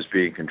is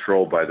being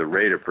controlled by the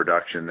rate of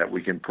production, that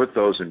we can put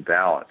those in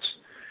balance.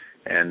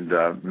 And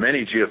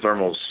many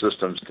geothermal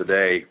systems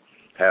today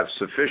have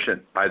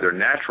sufficient either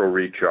natural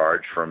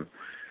recharge from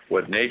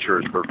what nature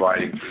is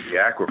providing through the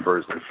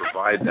aquifers that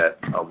provide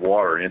that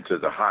water into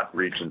the hot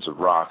regions of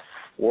rock,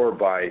 or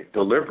by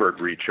deliberate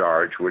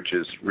recharge, which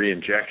is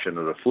reinjection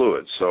of the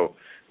fluids. So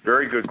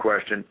very good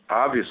question.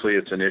 Obviously,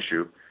 it's an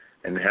issue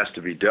and it has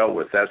to be dealt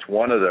with. That's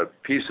one of the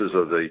pieces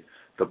of the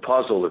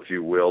puzzle, if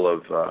you will,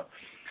 of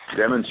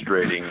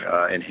demonstrating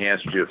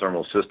enhanced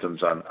geothermal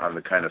systems on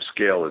the kind of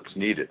scale that's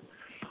needed.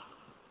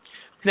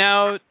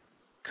 Now,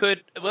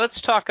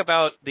 let's talk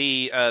about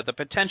the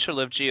potential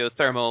of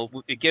geothermal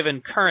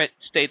given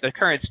the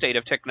current state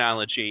of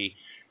technology.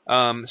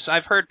 So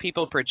I've heard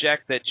people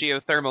project that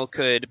geothermal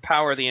could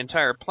power the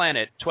entire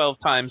planet 12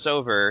 times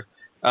over.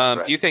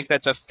 Right. Do you think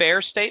that's a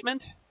fair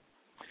statement?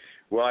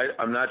 Well,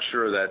 I'm not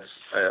sure that's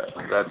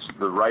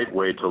the right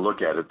way to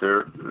look at it.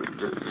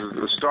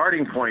 The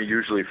starting point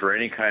usually for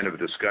any kind of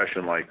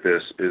discussion like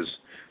this is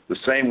the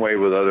same way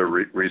with other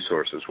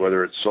resources,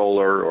 whether it's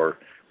solar or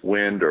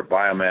wind or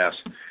biomass.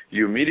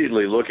 You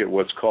immediately look at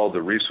what's called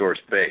the resource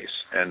base.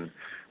 And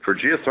for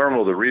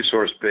geothermal, the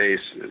resource base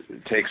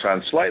takes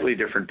on slightly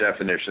different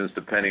definitions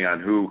depending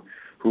on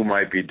who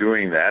might be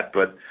doing that,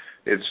 but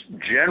it's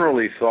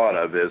generally thought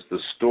of as the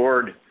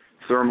stored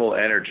thermal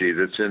energy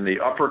that's in the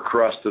upper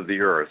crust of the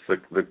Earth,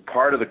 the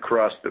part of the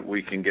crust that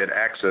we can get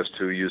access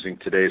to using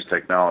today's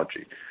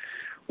technology.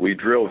 We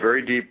drill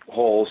very deep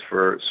holes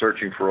for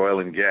searching for oil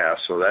and gas,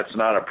 so that's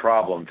not a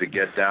problem to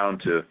get down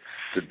to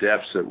the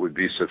depths that would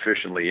be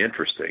sufficiently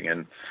interesting.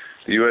 And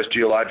the U.S.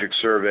 Geologic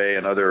Survey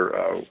and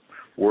other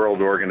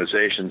world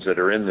organizations that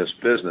are in this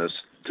business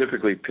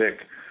typically pick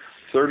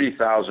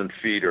 30,000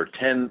 feet or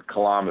 10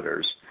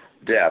 kilometers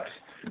depth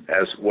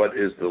as what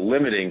is the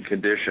limiting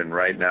condition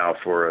right now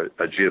for a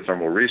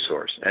geothermal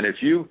resource. And if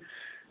you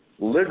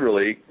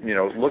literally,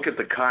 look at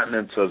the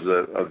continents of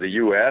the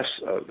U.S.,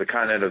 the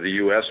continent of the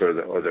U.S. or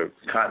the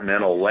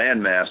continental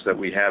landmass that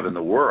we have in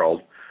the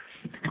world,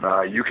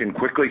 you can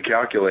quickly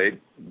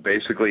calculate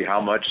basically how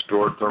much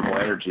stored thermal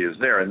energy is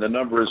there. And the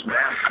number is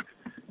massive,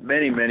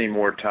 many, many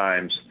more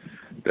times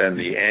than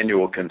the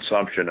annual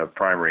consumption of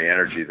primary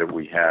energy that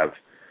we have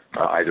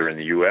either in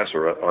the U.S.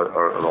 or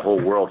the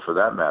whole world for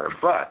that matter.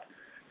 But,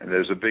 and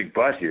there's a big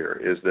but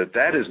here, is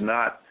that is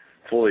not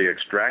fully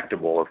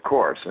extractable, of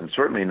course, and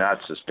certainly not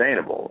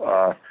sustainable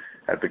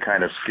at the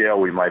kind of scale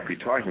we might be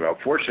talking about.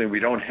 Fortunately, we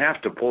don't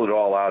have to pull it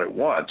all out at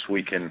once.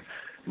 We can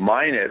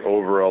mine it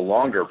over a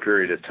longer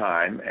period of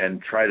time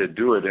and try to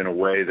do it in a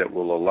way that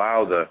will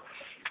allow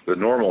the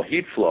normal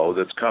heat flow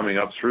that's coming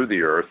up through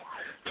the Earth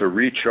to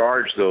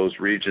recharge those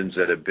regions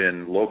that have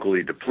been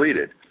locally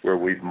depleted, where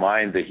we've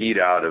mined the heat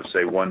out of,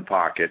 say, one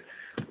pocket.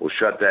 We'll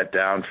shut that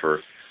down for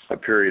a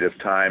period of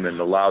time and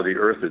allow the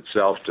Earth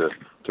itself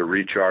to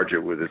recharge it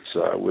with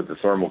the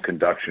thermal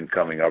conduction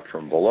coming up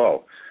from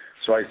below.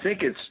 So I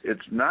think it's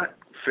not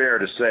fair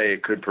to say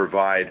it could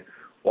provide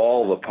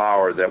all the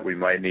power that we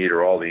might need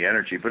or all the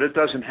energy, but it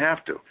doesn't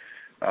have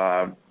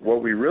to.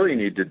 What we really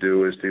need to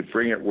do is to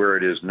bring it where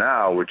it is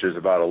now, which is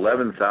about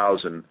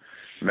 11,000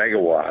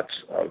 megawatts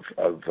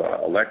of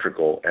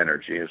electrical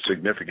energy, a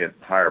significant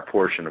higher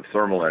portion of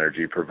thermal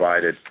energy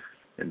provided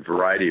in a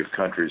variety of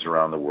countries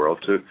around the world,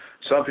 to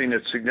something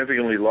that's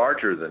significantly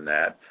larger than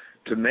that,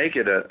 to make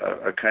it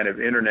a kind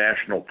of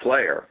international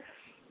player.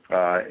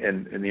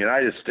 In the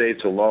United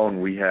States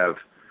alone, we have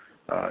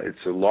it's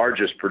the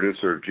largest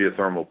producer of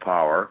geothermal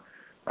power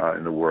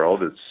in the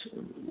world. It's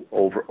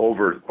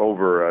over 3,000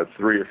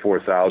 or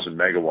 4,000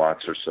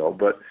 megawatts or so.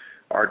 But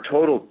our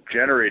total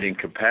generating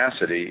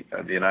capacity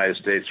in the United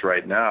States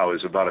right now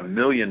is about 1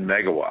 million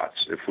megawatts.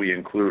 If we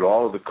include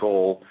all of the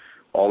coal,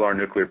 all our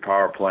nuclear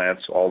power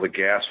plants, all the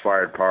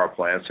gas-fired power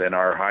plants, and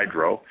our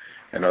hydro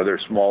and other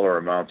smaller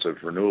amounts of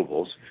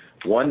renewables,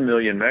 1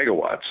 million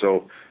megawatts.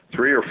 So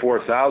 3,000 or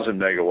 4,000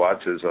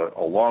 megawatts is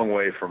a long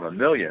way from 1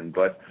 million.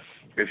 But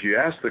if you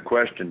ask the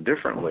question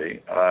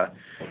differently,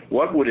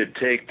 what would it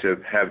take to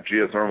have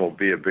geothermal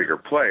be a bigger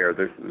player?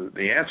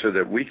 The answer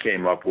that we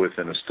came up with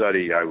in a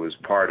study I was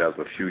part of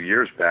a few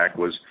years back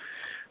was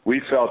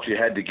we felt you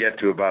had to get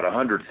to about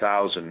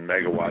 100,000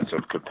 megawatts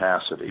of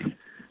capacity,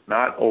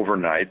 not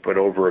overnight, but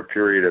over a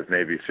period of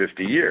maybe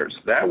 50 years.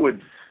 That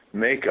would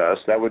make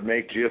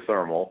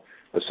geothermal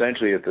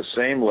essentially at the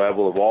same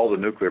level of all the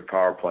nuclear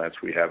power plants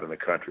we have in the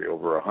country,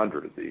 over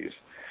 100 of these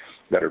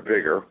that are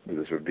bigger.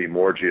 This would be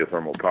more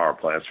geothermal power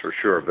plants for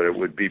sure, but it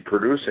would be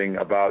producing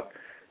about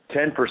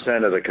 10%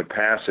 of the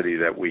capacity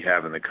that we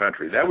have in the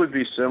country. That would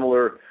be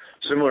similar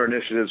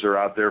initiatives are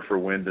out there for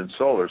wind and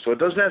solar. So it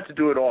doesn't have to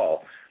do it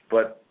all,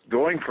 but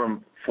going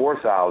from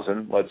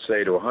 4,000, let's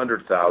say, to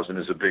 100,000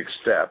 is a big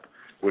step,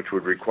 which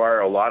would require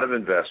a lot of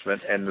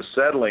investment and the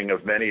settling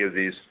of many of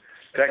these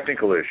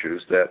technical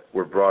issues that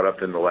were brought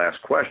up in the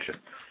last question.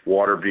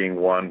 Water being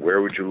one,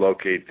 where would you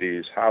locate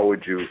these? How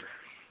would you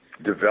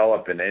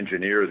develop and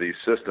engineer these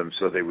systems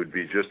so they would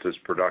be just as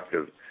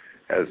productive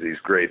as these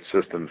great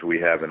systems we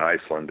have in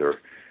Iceland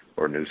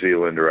or New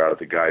Zealand or out at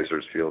the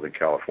Geysers Field in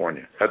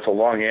California? That's a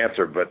long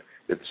answer, but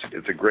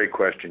it's a great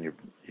question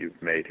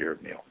you've made here,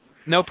 Neil.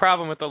 No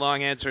problem with the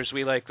long answers.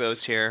 We like those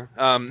here.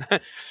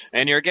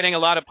 And you're getting a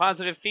lot of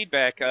positive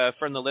feedback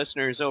from the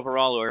listeners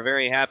overall, who are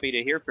very happy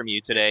to hear from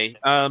you today.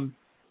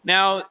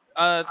 Now,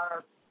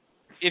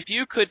 if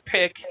you could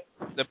pick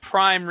the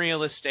prime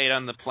real estate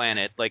on the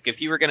planet, like if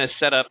you were going to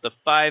set up the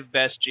 5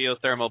 best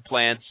geothermal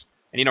plants,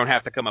 and you don't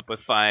have to come up with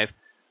 5,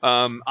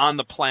 on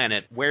the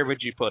planet, where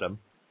would you put them,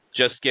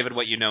 just given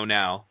what you know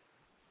now?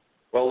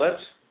 Well,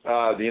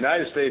 the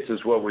United States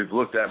is what we've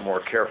looked at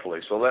more carefully.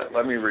 So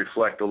let me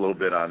reflect a little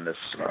bit on this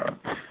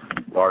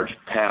large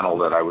panel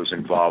that I was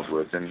involved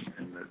with. In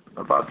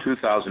about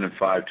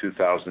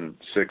 2005-2006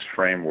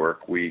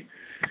 framework, we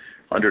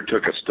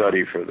undertook a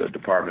study for the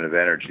Department of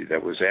Energy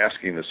that was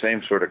asking the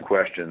same sort of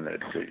question that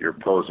you're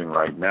posing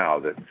right now,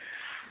 that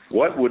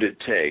what would it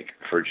take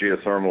for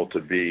geothermal to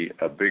be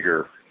a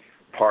bigger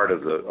part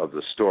of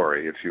the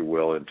story, if you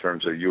will, in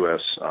terms of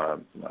U.S.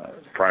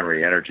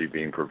 Primary energy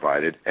being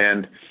provided.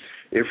 And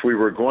if we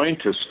were going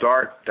to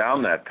start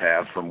down that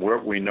path from where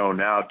we know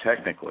now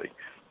technically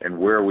and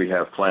where we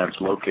have plants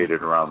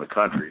located around the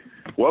country,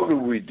 what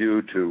would we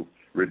do to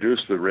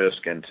reduce the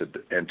risk and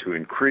to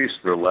increase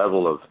the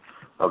level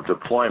of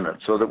deployment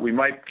so that we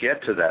might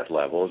get to that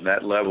level? And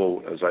that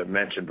level, as I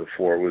mentioned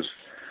before, was,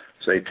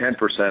 say, 10%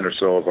 or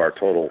so of our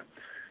total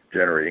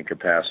generating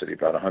capacity,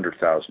 about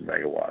 100,000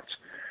 megawatts.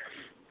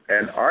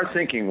 And our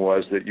thinking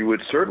was that you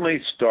would certainly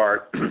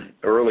start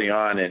early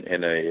on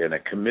in a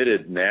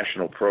committed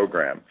national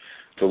program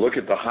to look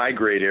at the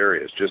high-grade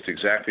areas, just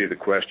exactly the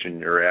question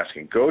you're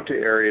asking. Go to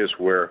areas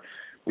where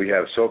we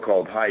have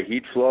so-called high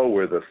heat flow,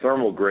 where the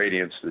thermal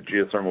gradients, the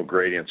geothermal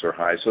gradients are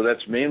high. So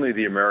that's mainly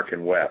the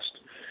American West.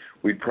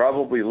 We'd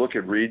probably look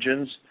at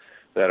regions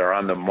that are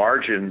on the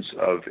margins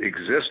of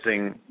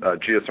existing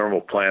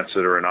geothermal plants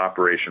that are in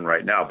operation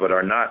right now, but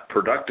are not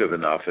productive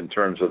enough in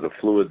terms of the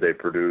fluid they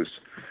produce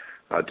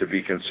to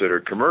be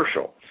considered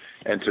commercial,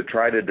 and to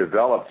try to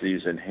develop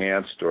these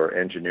enhanced or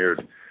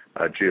engineered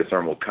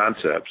geothermal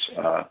concepts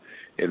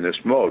in this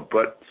mode.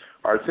 But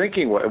our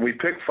thinking, and we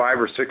picked 5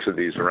 or 6 of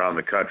these around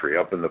the country,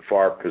 up in the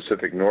far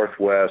Pacific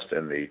Northwest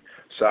and the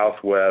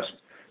Southwest,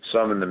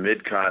 some in the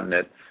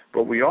Mid-Continent,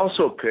 but we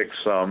also picked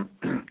some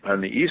on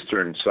the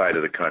eastern side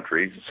of the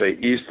country, say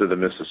east of the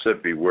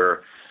Mississippi,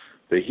 where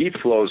the heat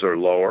flows are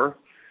lower,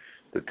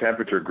 the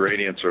temperature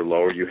gradients are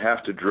lower, you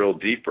have to drill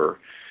deeper,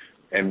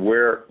 and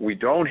where we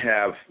don't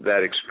have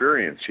that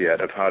experience yet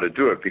of how to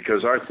do it,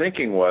 because our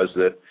thinking was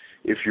that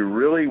if you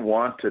really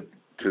want to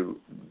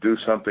do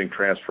something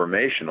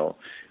transformational,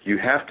 you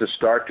have to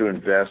start to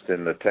invest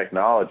in the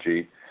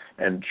technology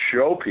and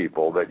show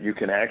people that you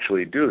can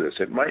actually do this.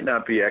 It might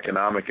not be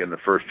economic in the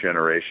first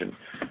generation.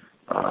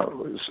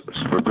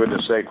 For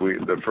goodness sake,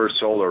 the first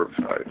solar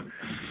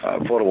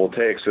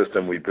photovoltaic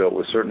system we built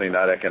was certainly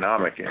not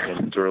economic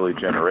in its early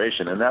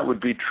generation, and that would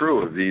be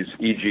true of these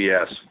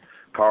EGS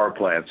power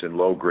plants in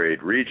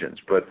low-grade regions.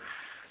 But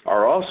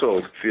our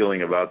also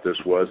feeling about this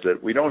was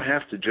that we don't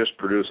have to just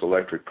produce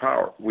electric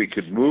power. We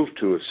could move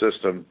to a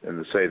system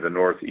in, say, the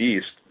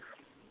Northeast,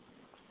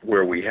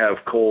 where we have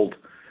a cold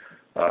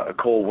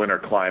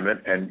winter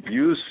climate, and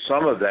use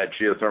some of that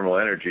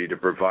geothermal energy to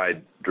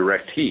provide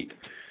direct heat.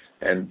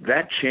 And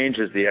that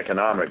changes the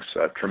economics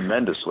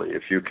tremendously.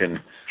 If you can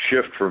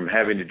shift from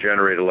having to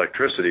generate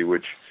electricity,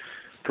 which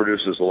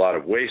produces a lot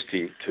of waste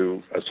heat, to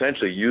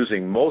essentially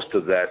using most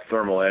of that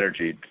thermal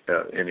energy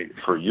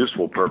for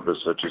useful purpose,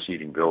 such as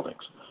heating buildings.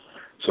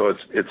 So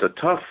it's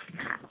a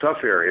tough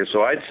area.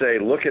 So I'd say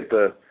look at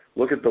the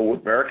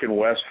American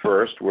West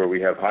first, where we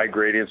have high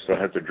gradients,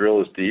 don't have to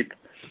drill as deep,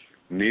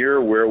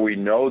 near where we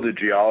know the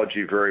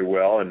geology very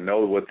well and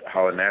know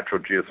how a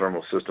natural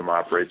geothermal system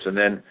operates, and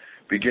then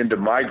begin to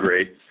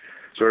migrate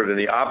sort of in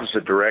the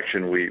opposite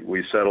direction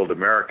we settled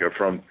America,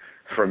 from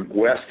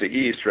west to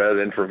east rather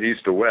than from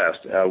east to west,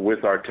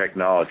 with our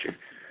technology.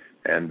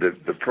 And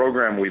the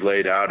program we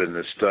laid out in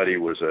this study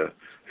was a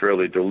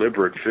fairly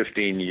deliberate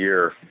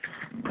 15-year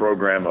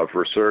program of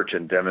research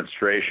and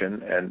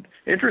demonstration. And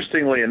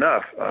interestingly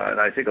enough, and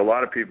I think a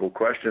lot of people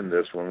questioned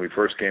this when we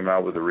first came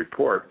out with the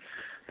report,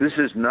 this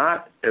is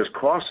not as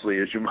costly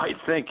as you might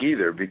think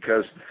either,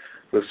 because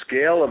the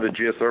scale of a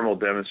geothermal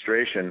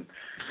demonstration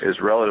is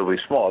relatively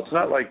small. It's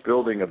not like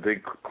building a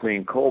big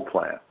clean coal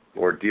plant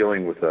or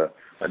dealing with a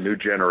new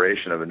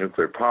generation of a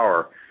nuclear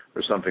power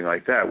or something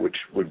like that, which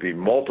would be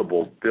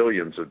multiple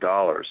billions of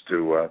dollars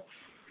to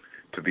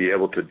be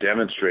able to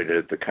demonstrate it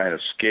at the kind of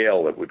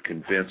scale that would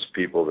convince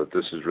people that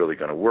this is really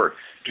going to work.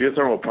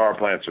 Geothermal power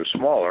plants are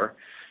smaller,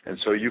 and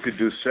so you could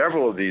do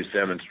several of these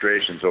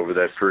demonstrations over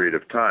that period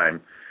of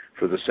time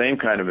for the same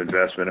kind of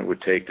investment it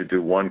would take to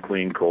do one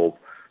clean coal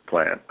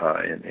plant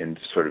in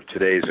sort of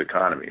today's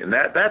economy. And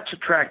that's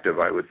attractive,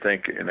 I would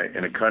think, in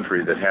a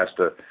country that has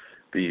to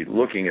be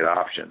looking at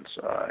options.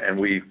 And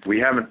we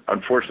haven't,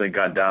 unfortunately,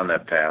 gone down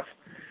that path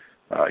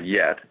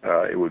yet.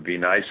 It would be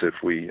nice if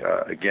we,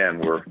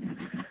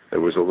 there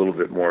was a little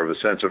bit more of a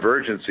sense of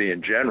urgency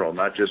in general,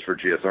 not just for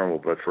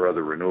geothermal, but for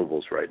other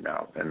renewables right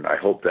now. And I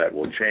hope that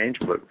will change,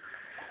 but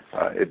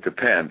it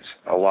depends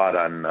a lot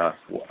on,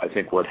 I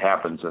think, what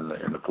happens in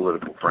the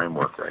political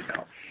framework right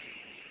now.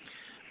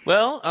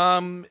 Well,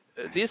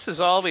 this has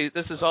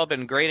all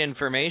been great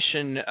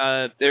information.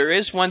 There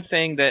is one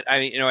thing that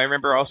I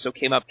remember also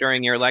came up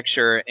during your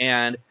lecture,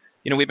 and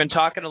we've been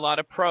talking a lot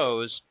of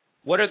pros.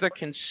 What are the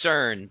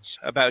concerns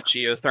about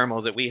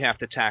geothermal that we have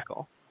to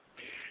tackle?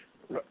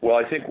 Well,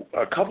 I think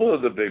a couple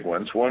of the big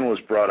ones, one was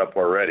brought up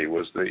already,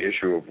 was the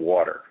issue of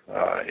water.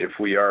 If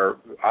we are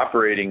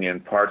operating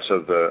in parts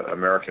of the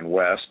American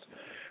West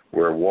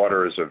where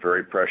water is a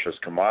very precious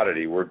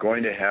commodity, we're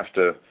going to have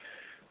to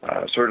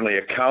certainly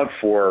account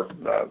for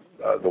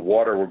the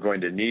water we're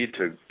going to need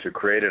to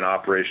create an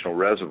operational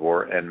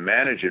reservoir and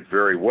manage it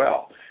very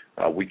well.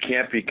 We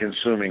can't be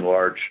consuming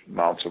large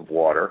amounts of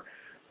water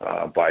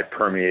by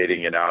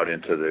permeating it out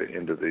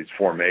into these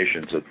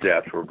formations at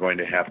depth. We're going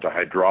to have to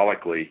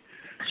hydraulically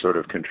sort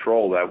of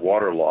control that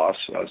water loss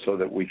so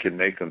that we can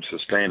make them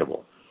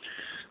sustainable.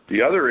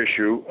 The other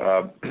issue,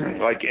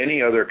 like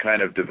any other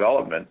kind of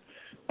development,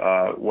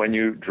 when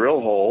you drill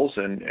holes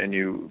and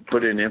you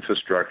put in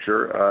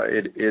infrastructure,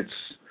 it's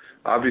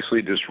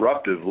obviously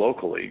disruptive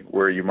locally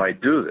where you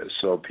might do this.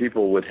 So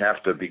people would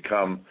have to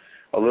become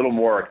a little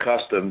more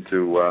accustomed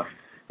to,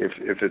 if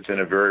it's in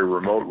a very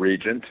remote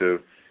region, to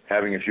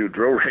having a few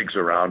drill rigs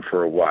around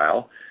for a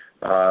while.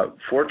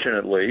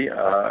 Fortunately,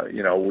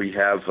 we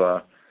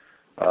have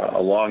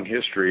a long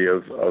history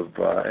of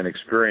an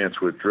experience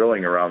with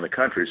drilling around the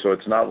country, so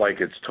it's not like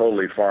it's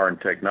totally foreign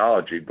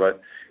technology,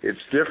 but it's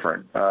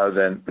different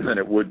than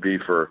it would be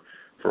for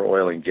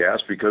oil and gas,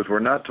 because we're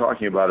not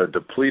talking about a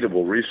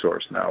depletable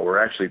resource now.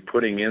 We're actually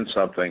putting in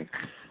something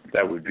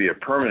that would be a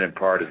permanent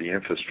part of the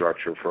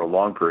infrastructure for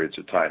long periods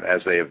of time,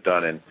 as they have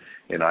done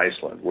in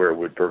Iceland, where it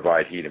would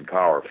provide heat and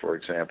power, for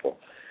example.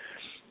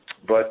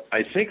 But I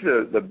think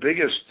the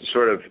biggest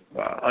sort of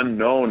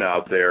unknown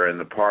out there in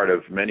the part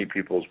of many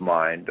people's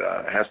mind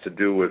has to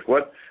do with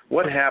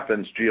what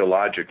happens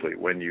geologically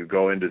when you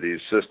go into these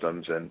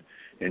systems and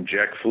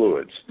inject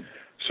fluids.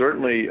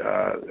 Certainly,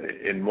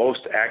 in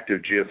most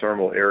active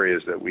geothermal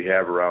areas that we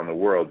have around the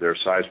world, they're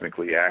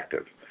seismically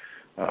active.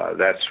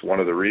 That's one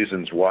of the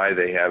reasons why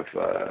they have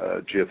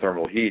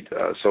geothermal heat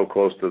so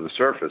close to the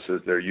surface, is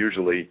they're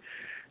usually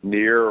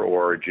near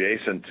or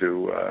adjacent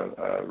to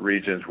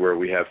regions where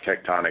we have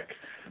tectonic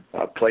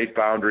plate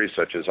boundaries,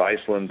 such as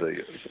Iceland.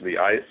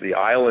 The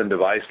island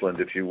of Iceland,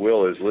 if you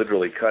will, is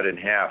literally cut in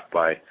half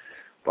by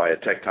a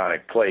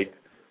tectonic plate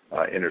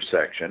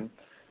intersection.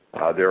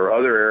 There are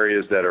other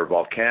areas that are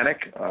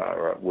volcanic,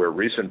 where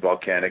recent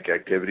volcanic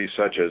activity,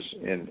 such as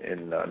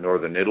in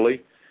northern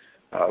Italy,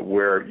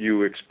 where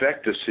you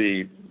expect to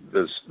see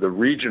the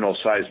regional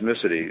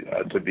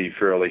seismicity to be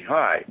fairly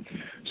high.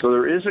 So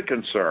there is a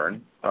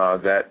concern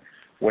that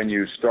when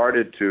you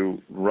started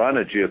to run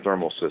a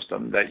geothermal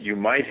system, that you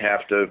might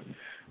have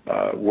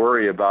to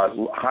worry about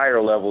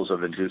higher levels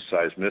of induced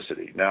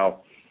seismicity. Now,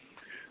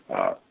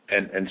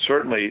 and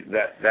certainly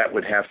that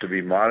would have to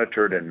be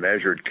monitored and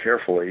measured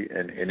carefully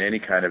in any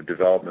kind of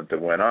development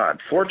that went on.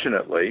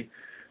 Fortunately,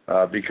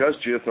 because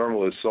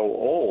geothermal is so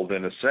old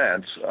in a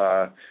sense,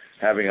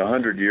 having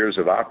 100 years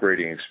of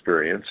operating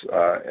experience,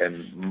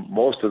 and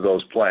most of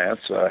those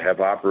plants have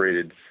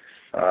operated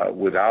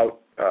without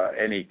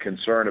any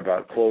concern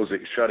about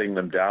shutting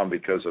them down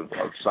because of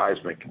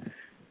seismic,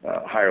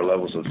 higher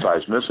levels of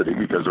seismicity,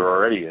 because they're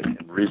already in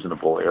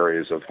reasonable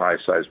areas of high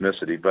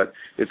seismicity. But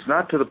it's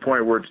not to the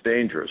point where it's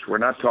dangerous. We're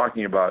not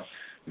talking about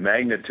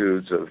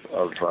magnitudes of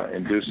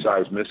induced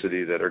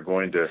seismicity that are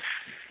going to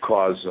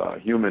cause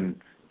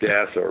human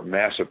death or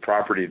massive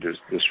property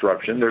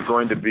disruption. They're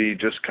going to be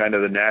just kind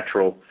of the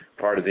natural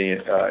part of the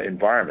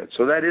environment.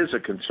 So that is a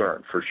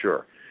concern for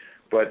sure.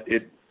 But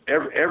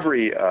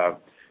every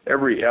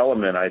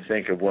element, I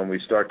think, of when we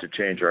start to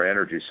change our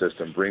energy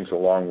system brings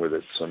along with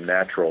it some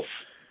natural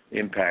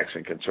impacts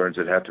and concerns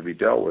that have to be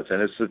dealt with.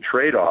 And it's the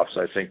trade-offs,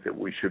 I think, that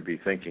we should be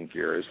thinking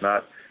here. It's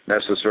not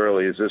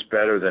necessarily, is this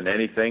better than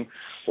anything,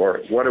 or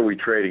what are we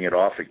trading it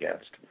off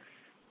against?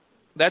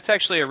 That's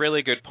actually a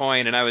really good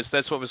point, and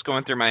that's what was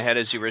going through my head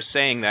as you were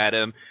saying that.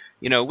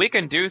 We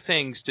can do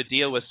things to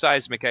deal with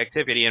seismic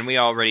activity, and we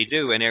already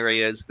do in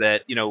areas that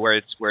where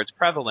it's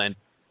prevalent.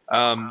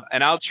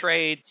 And I'll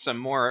trade some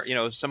more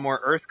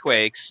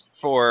earthquakes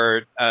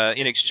for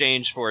in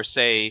exchange for,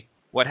 say,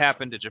 what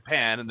happened to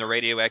Japan and the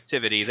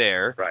radioactivity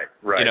there.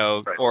 Right.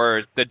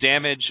 Or the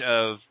damage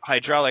of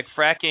hydraulic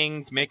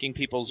fracking making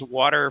people's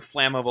water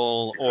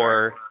flammable,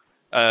 or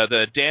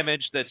the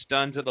damage that's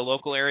done to the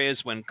local areas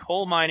when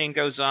coal mining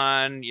goes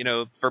on.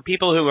 For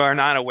people who are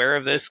not aware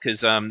of this, because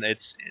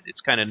it's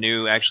kind of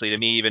new actually to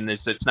me, even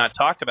it's not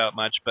talked about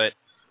much, but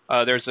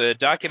there's a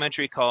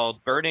documentary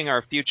called Burning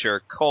Our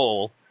Future,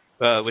 Coal,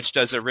 which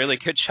does a really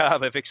good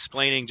job of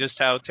explaining just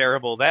how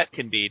terrible that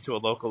can be to a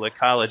local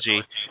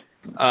ecology.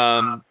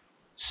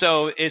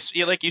 So it's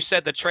like you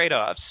said, the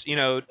trade-offs.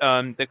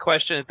 The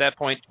question at that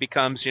point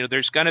becomes,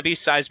 there's going to be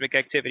seismic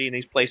activity in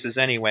these places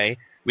anyway.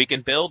 We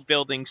can build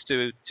buildings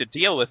to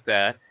deal with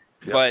that,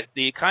 yep. But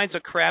the kinds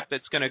of crap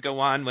that's going to go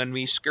on when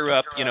we screw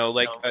up,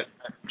 like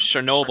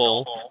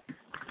Chernobyl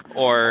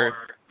or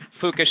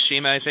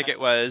Fukushima, I think it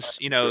was,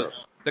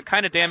 the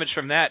kind of damage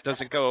from that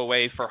doesn't go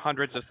away for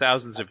hundreds of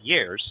thousands of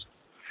years.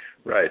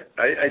 Right.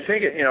 I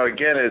think,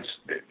 again,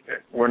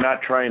 we're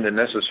not trying to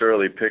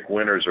necessarily pick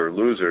winners or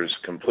losers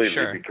completely,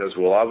 Sure. because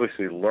we'll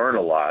obviously learn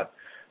a lot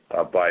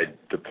by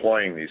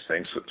deploying these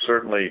things.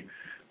 Certainly,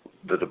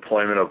 the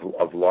deployment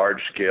of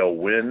large-scale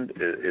wind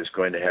is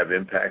going to have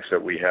impacts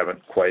that we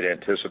haven't quite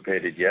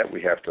anticipated yet.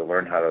 We have to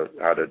learn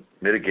how to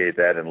mitigate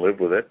that and live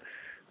with it.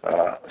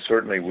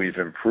 Certainly, we've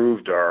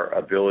improved our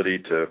ability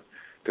to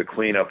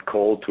clean up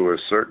coal to a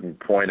certain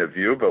point of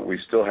view, but we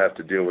still have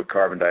to deal with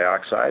carbon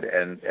dioxide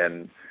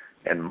and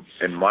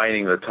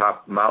mining the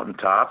top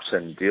mountaintops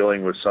and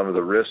dealing with some of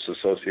the risks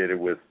associated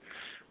with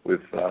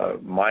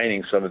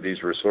mining some of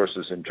these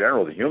resources in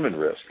general, the human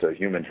risk, the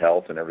human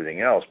health and everything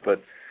else.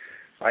 But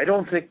I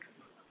don't think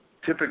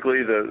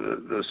typically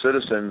the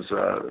citizens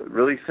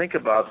really think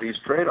about these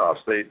trade-offs.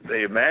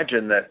 They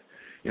imagine that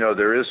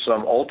there is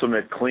some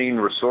ultimate clean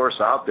resource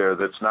out there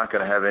that's not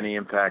going to have any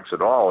impacts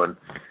at all, and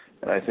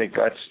I think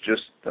that's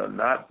just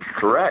not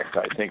correct.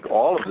 I think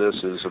all of this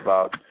is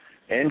about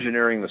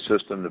engineering the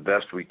system the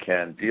best we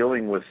can,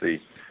 dealing with the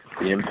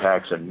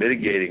impacts and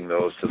mitigating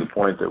those to the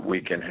point that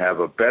we can have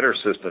a better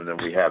system than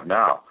we have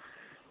now.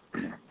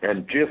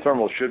 And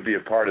geothermal should be a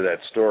part of that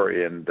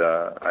story, and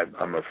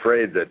I'm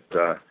afraid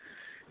that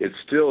it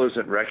still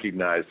isn't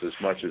recognized as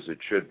much as it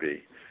should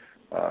be.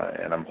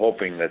 And I'm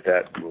hoping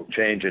that will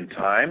change in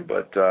time,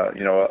 but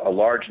a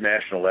large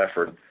national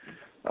effort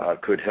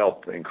could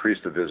help increase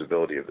the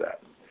visibility of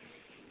that.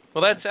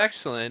 Well, that's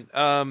excellent.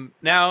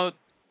 Now,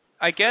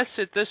 I guess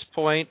at this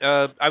point,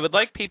 I would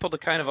like people to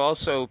kind of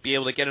also be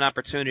able to get an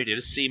opportunity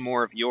to see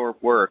more of your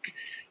work.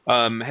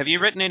 Have you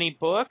written any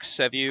books?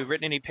 Have you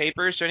written any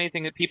papers or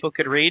anything that people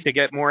could read to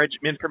get more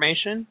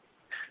information?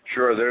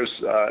 Sure. There's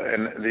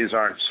and these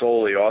aren't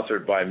solely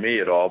authored by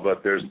me at all,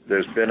 but there's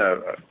been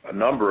a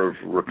number of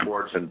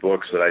reports and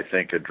books that I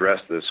think address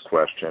this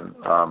question.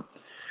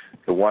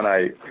 The one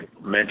I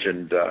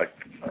mentioned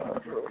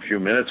a few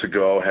minutes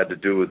ago had to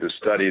do with the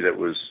study that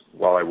was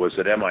while I was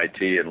at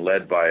MIT and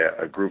led by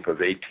a group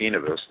of 18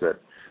 of us that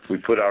we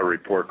put out a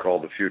report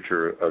called The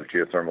Future of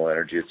Geothermal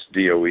Energy. It's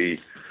DOE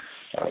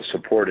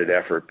supported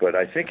effort, but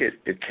I think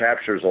it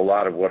captures a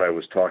lot of what I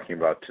was talking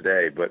about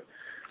today. But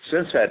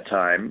since that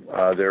time,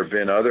 there have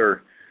been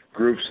other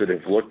groups that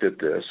have looked at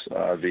this.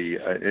 The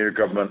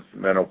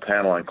Intergovernmental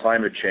Panel on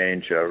Climate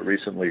Change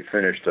recently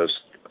finished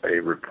a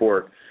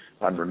report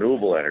on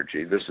renewable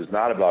energy. This is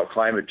not about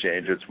climate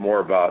change. It's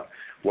more about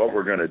what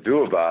we're going to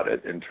do about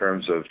it in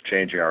terms of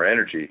changing our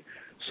energy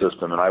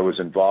system. And I was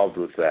involved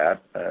with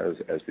that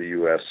as the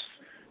U.S.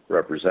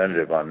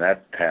 representative on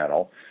that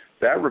panel.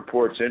 That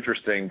report's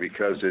interesting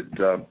because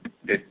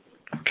it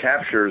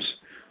captures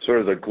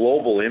sort of the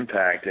global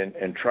impact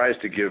and tries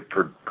to give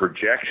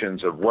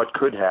projections of what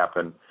could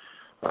happen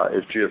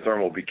if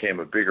geothermal became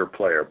a bigger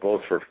player,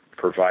 both for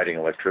providing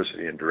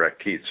electricity and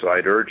direct heat. So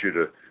I'd urge you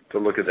to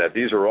look at that.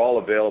 These are all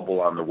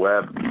available on the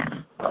web.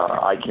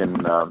 I can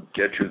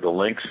get you the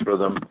links for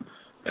them,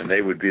 and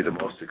they would be the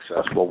most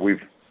accessible.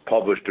 We've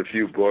published a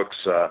few books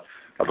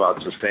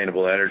about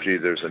sustainable energy.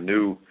 There's a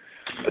new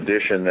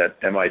edition that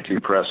MIT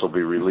Press will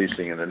be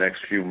releasing in the next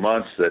few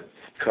months that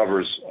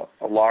covers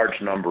a large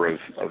number of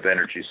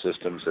energy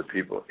systems that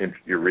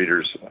your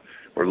readers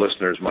or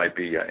listeners might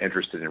be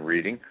interested in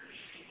reading.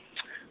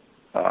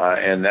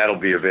 And that'll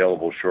be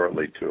available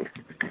shortly, too.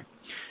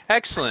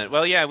 Excellent.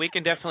 Well, yeah, we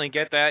can definitely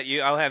get that.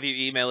 I'll have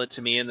you email it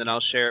to me, and then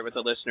I'll share it with the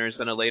listeners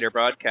in a later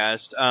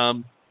broadcast.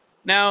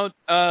 Now,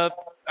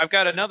 I've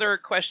got another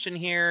question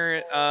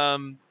here.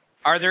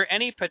 Are there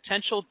any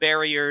potential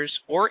barriers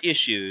or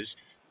issues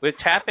with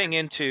tapping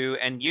into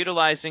and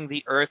utilizing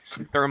the Earth's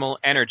thermal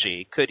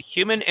energy? Could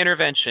human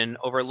intervention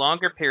over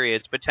longer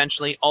periods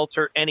potentially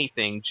alter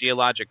anything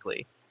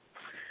geologically?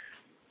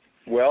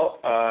 Well,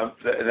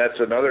 that's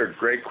another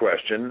great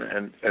question,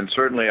 and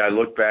certainly I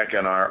look back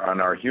on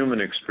our human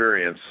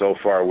experience so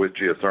far with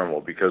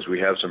geothermal, because we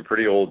have some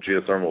pretty old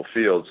geothermal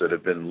fields that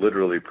have been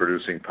literally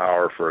producing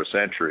power for a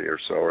century or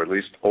so, or at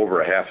least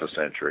over a half a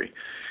century.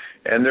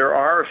 And there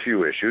are a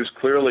few issues.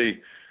 Clearly,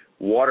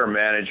 water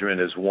management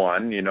is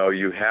one.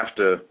 You have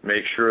to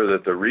make sure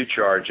that the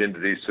recharge into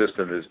these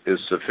systems is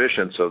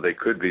sufficient so they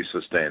could be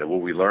sustainable.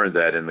 We learned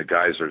that in the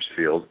geysers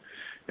field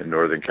in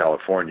Northern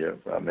California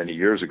many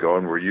years ago,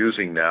 and we're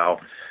using now,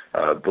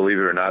 believe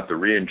it or not, the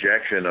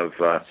reinjection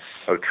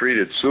of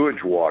treated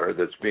sewage water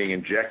that's being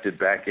injected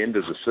back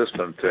into the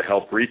system to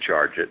help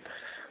recharge it.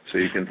 So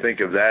you can think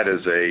of that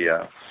as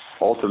a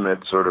ultimate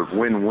sort of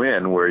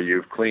win-win, where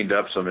you've cleaned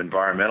up some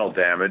environmental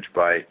damage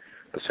by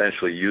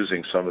essentially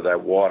using some of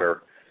that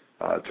water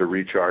to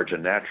recharge a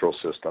natural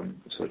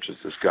system, such as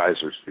this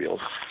geysers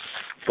field.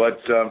 But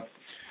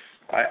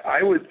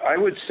I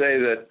would say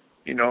that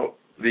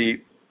the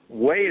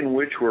way in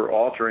which we're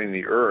altering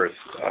the Earth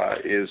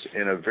is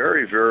in a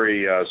very,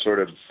 very sort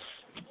of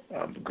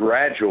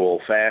gradual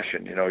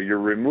fashion. You're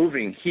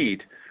removing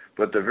heat,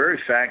 but the very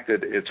fact that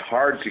it's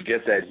hard to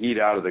get that heat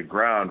out of the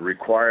ground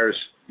requires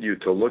you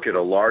to look at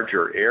a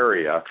larger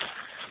area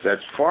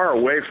that's far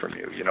away from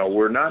you. You know,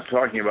 we're not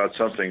talking about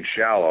something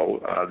shallow.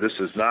 This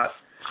is not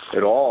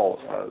at all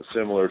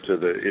similar to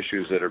the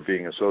issues that are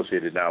being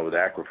associated now with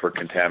aquifer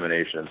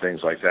contamination and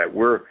things like that.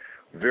 We're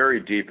very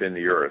deep in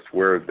the earth.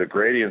 Where the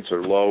gradients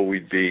are low,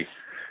 we'd be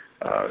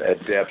at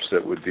depths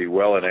that would be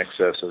well in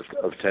excess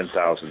of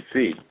 10,000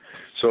 feet.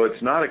 So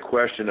it's not a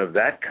question of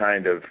that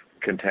kind of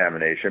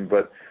contamination,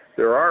 but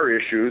there are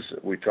issues.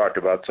 We talked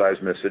about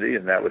seismicity,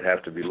 and that would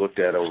have to be looked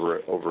at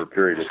over a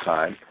period of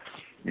time.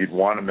 You'd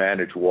want to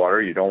manage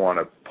water. You don't want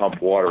to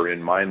pump water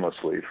in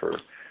mindlessly for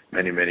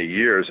many, many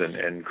years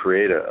and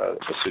create a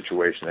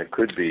situation that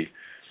could be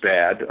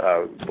bad,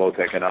 both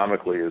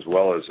economically as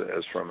well as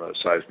from a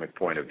seismic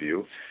point of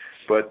view.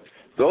 But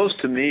those,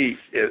 to me,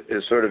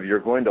 is sort of, you're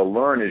going to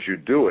learn as you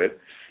do it.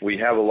 We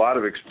have a lot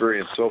of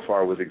experience so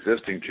far with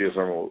existing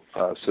geothermal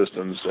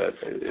systems that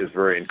is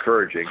very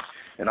encouraging.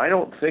 And I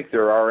don't think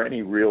there are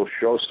any real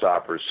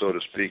showstoppers, so to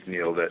speak,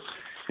 Neil, that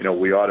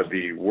we ought to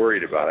be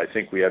worried about. I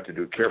think we have to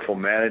do careful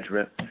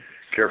management,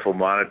 careful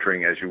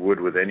monitoring, as you would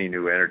with any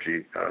new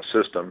energy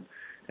system,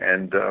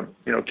 and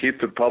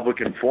keep the public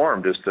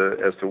informed as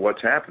to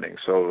what's happening.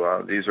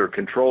 So these are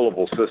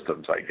controllable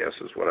systems, I guess,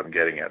 is what I'm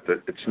getting at.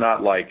 That it's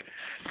not like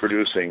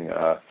producing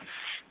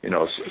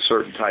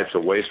certain types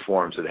of waste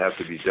forms that have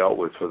to be dealt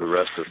with for the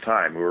rest of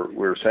time.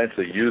 We're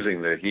essentially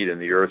using the heat in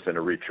the earth in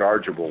a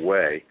rechargeable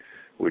way,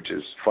 which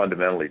is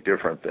fundamentally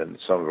different than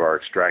some of our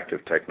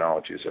extractive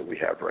technologies that we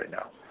have right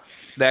now.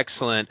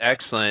 Excellent.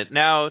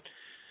 Now,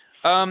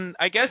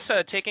 I guess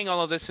taking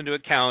all of this into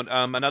account,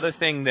 another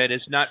thing that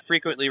is not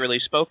frequently really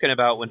spoken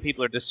about when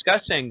people are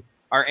discussing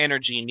our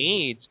energy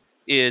needs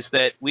is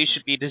that we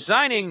should be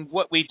designing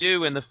what we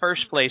do in the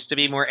first place to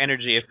be more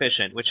energy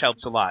efficient, which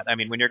helps a lot. I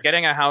mean, when you're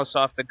getting a house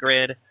off the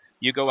grid,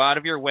 you go out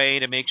of your way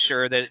to make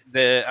sure that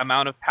the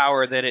amount of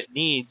power that it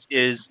needs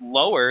is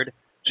lowered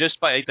just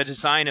by the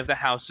design of the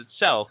house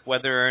itself,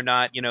 whether or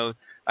not,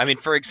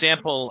 for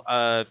example,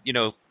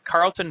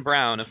 Carlton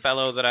Brown, a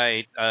fellow that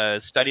I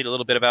studied a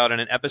little bit about in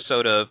an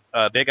episode of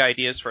Big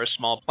Ideas for a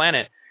Small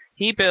Planet,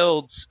 he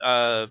builds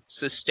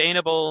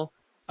sustainable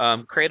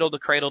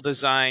cradle-to-cradle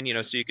design,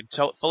 so you can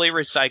fully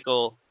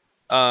recycle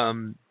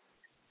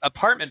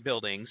apartment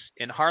buildings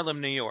in Harlem,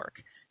 New York.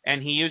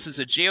 And he uses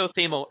a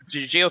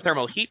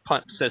geothermal heat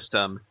pump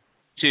system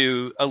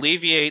to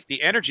alleviate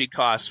the energy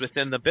costs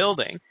within the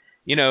building.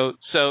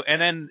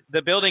 And then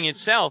the building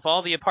itself,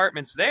 all the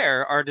apartments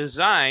there are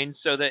designed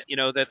so that,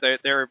 that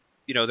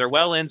they're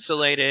well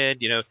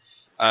insulated,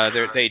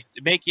 they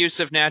make use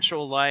of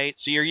natural light.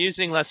 So you're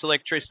using less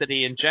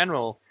electricity in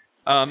general.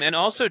 And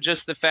also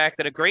just the fact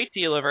that a great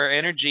deal of our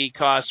energy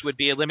costs would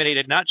be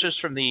eliminated, not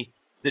just from the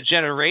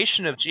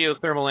generation of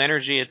geothermal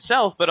energy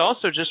itself, but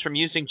also just from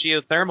using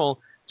geothermal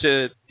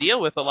to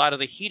deal with a lot of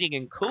the heating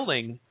and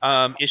cooling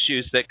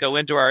issues that go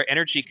into our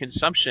energy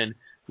consumption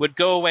would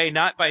go away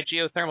not by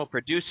geothermal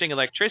producing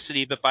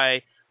electricity, but by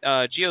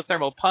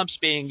geothermal pumps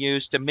being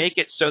used to make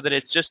it so that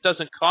it just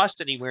doesn't cost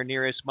anywhere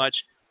near as much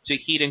to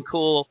heat and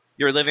cool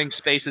your living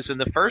spaces in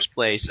the first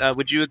place.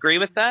 Would you agree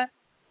with that?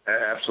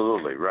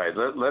 Absolutely, right.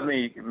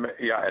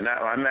 And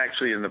I'm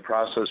actually in the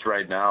process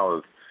right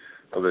now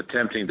of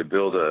attempting to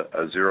build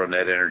a zero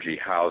net energy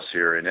house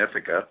here in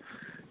Ithaca,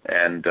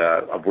 and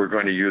we're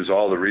going to use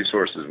all the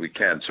resources we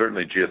can,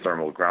 certainly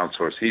geothermal ground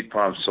source heat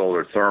pumps,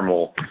 solar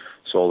thermal,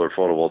 solar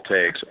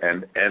photovoltaics,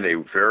 and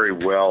a very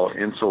well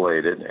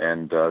insulated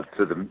and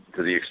to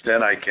the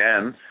extent I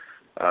can,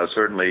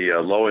 certainly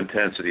low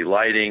intensity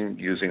lighting,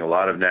 using a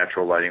lot of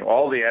natural lighting,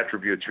 all the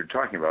attributes you're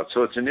talking about.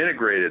 So it's an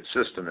integrated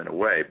system in a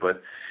way,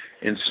 but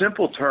in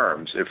simple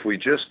terms, if we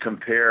just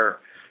compare,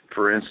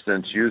 for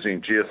instance,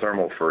 using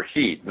geothermal for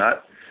heat,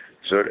 not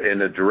sort of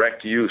in a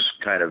direct use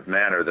kind of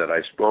manner that I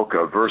spoke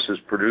of, versus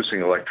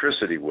producing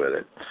electricity with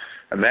it.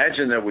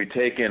 Imagine that we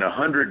take in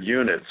 100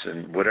 units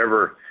in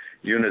whatever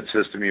unit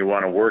system you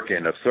want to work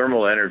in of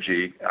thermal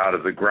energy out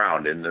of the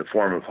ground in the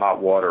form of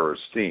hot water or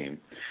steam.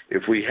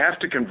 If we have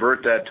to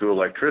convert that to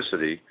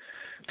electricity,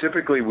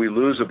 typically we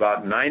lose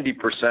about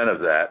 90% of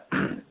that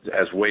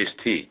as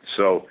waste heat.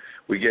 So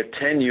we get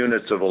 10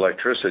 units of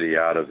electricity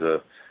out of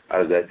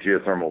that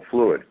geothermal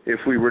fluid. If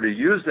we were to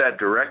use that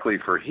directly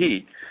for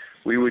heat,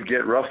 we would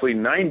get roughly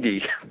 90%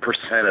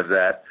 of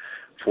that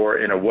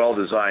in a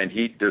well-designed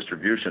heat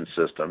distribution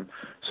system.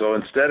 So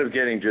instead of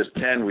getting just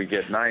 10, we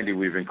get 90.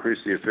 We've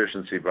increased the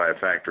efficiency by a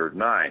factor of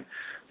 9.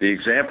 The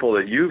example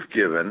that you've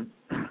given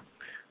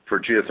for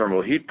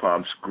geothermal heat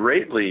pumps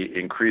greatly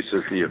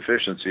increases the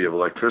efficiency of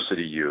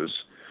electricity use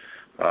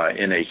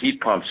in a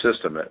heat pump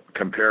system.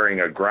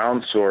 Comparing a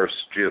ground source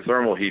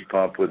geothermal heat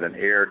pump with an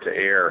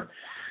air-to-air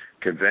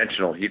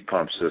conventional heat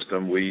pump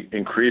system, we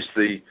increase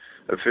the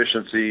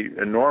efficiency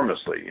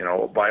enormously,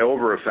 by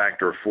over a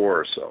factor of 4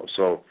 or so.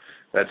 So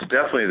that's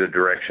definitely the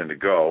direction to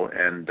go.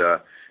 And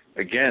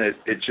again,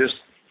 it just,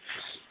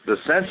 the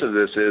sense of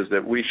this is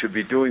that we should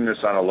be doing this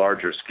on a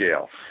larger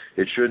scale.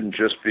 It shouldn't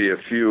just be a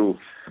few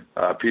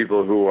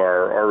people who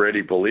are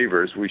already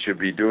believers. We should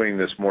be doing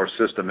this more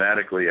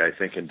systematically, I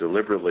think, and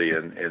deliberately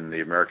in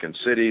the American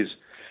cities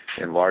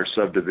in large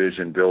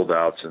subdivision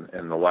build-outs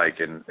and the like.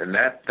 And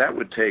that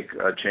would take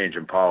a change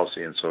in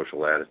policy and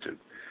social attitude.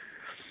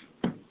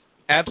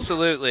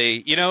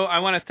 Absolutely. I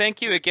want to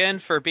thank you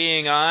again for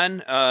being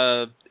on.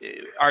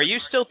 Are you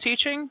still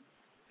teaching?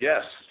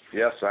 Yes,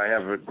 I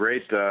have a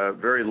great,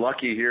 very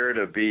lucky here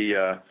to be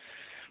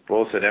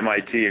both at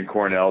MIT and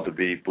Cornell, to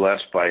be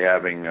blessed by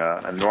having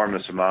an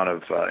enormous amount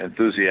of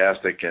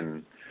enthusiastic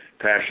and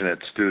passionate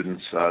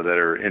students that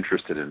are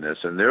interested in this.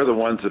 And they're the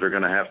ones that are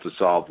going to have to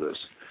solve this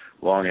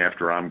long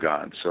after I'm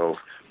gone. So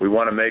we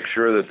want to make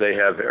sure that they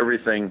have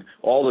everything,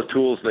 all the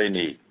tools they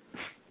need.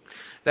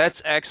 That's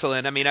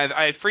excellent. I mean,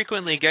 I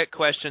frequently get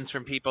questions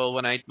from people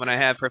when I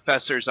have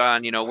professors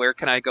on, where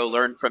can I go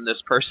learn from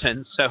this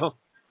person? So,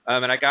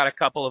 and I got a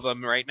couple of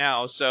them right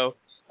now. So,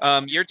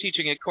 you're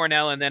teaching at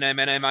Cornell, and then I'm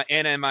at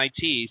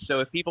MIT. So,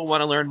 if people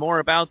want to learn more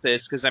about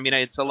this, because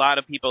it's a lot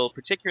of people,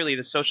 particularly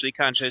the socially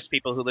conscious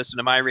people who listen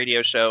to my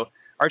radio show,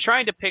 are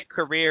trying to pick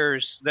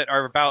careers that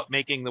are about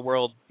making the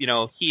world,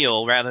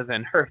 heal rather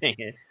than hurting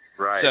it.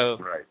 Right. So,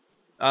 right.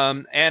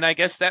 And I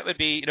guess that would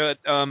be,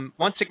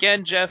 once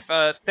again, Jeff,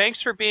 thanks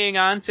for being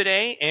on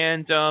today.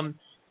 And,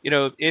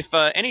 if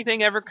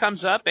anything ever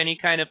comes up, any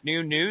kind of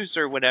new news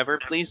or whatever,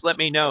 please let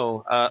me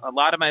know. A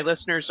lot of my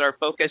listeners are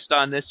focused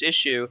on this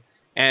issue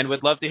and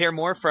would love to hear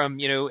more from,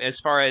 as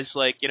far as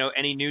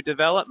any new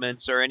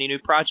developments or any new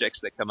projects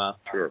that come up.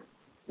 Sure.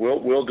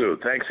 We'll do.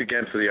 Thanks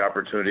again for the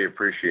opportunity.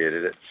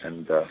 Appreciated it.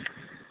 And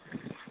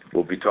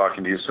we'll be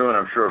talking to you soon,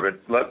 I'm sure.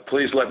 But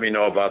please let me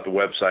know about the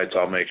websites.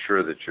 I'll make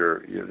sure that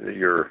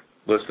your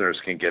listeners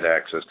can get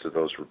access to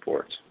those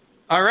reports.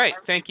 All right.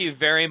 Thank you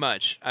very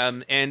much.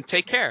 And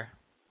take care.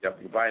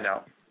 Yep. Bye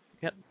now.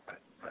 Yep. Bye.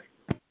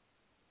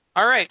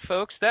 All right,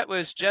 folks. That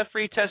was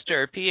Jeffrey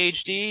Tester,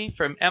 Ph.D.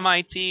 from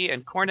MIT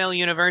and Cornell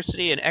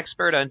University, an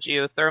expert on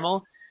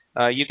geothermal.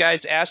 You guys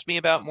asked me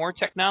about more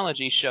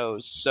technology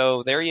shows,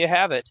 so there you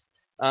have it.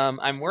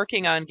 I'm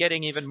working on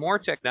getting even more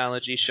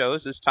technology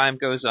shows as time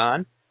goes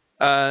on.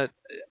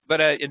 But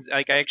I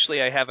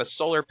have a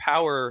solar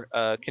power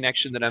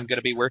connection that I'm going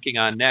to be working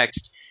on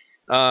next.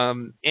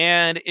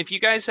 And if you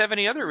guys have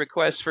any other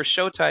requests for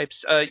show types,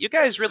 you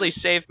guys really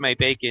saved my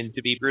bacon,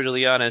 to be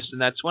brutally honest,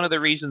 and that's one of the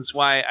reasons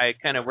why I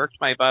kind of worked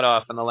my butt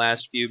off in the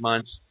last few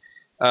months.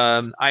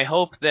 I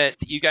hope that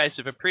you guys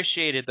have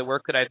appreciated the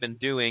work that I've been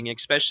doing,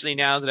 especially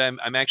now that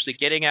I'm actually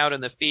getting out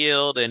in the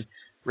field and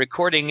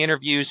recording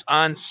interviews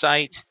on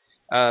site,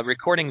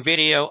 recording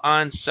video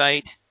on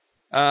site.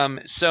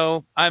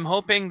 So I'm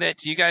hoping that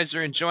you guys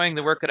are enjoying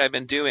the work that I've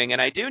been doing,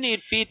 and I do need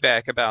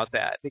feedback about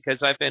that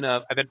because I've been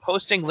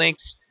posting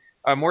links,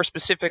 more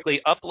specifically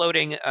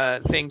uploading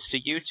things to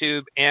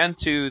YouTube and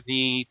to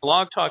the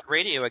Blog Talk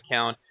Radio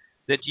account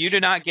that you do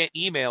not get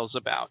emails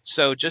about.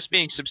 So just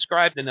being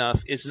subscribed enough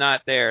is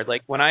not there.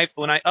 Like when I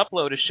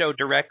upload a show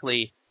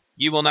directly,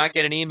 you will not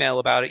get an email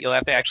about it. You'll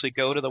have to actually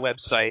go to the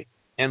website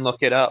and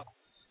look it up.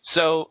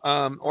 So,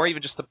 or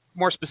even just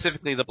more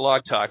specifically the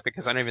Blog Talk,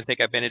 because I don't even think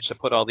I've managed to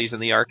put all these in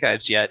the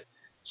archives yet.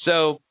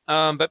 So,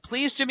 but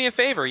please do me a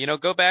favor,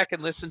 go back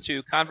and listen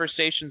to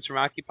Conversations from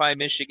Occupy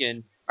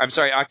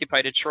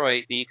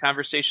Detroit, the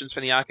Conversations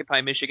from the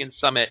Occupy Michigan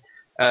Summit,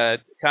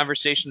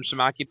 Conversations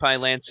from Occupy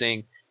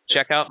Lansing.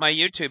 Check out my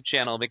YouTube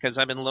channel because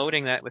I've been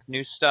loading that with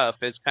new stuff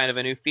as kind of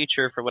a new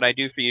feature for what I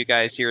do for you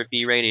guys here at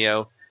V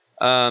Radio.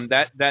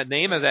 That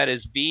name of that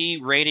is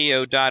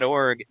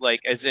vradio.org, like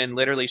as in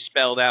literally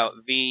spelled out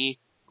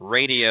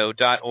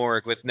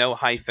vradio.org with no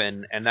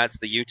hyphen, and that's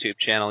the YouTube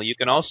channel. You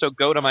can also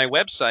go to my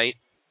website,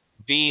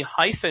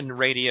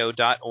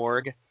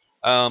 v-radio.org,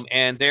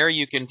 and there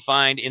you can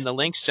find in the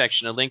links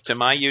section a link to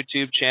my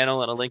YouTube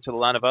channel and a link to a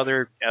lot of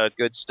other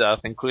good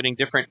stuff, including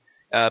different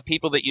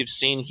people that you've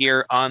seen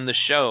here on the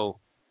show,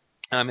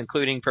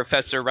 including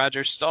Professor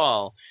Roger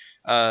Stahl,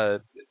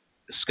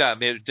 Scott,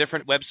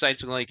 different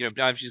websites, like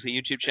obviously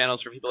YouTube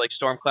channels for people like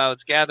Storm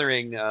Clouds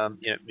Gathering.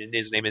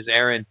 His name is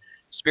Aaron.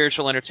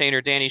 Spiritual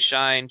Entertainer Danny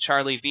Shine,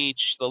 Charlie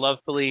Veach, The Love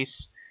Police.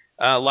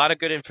 A lot of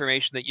good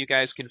information that you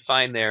guys can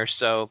find there.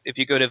 So if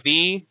you go to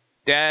v-radio.org,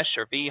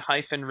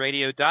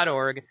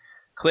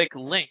 click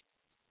link,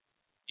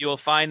 you will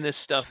find this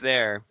stuff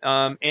there.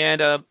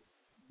 And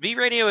V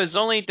Radio is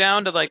only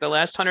down to like the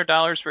last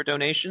 $100 for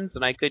donations,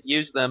 and I could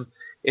use them.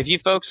 If you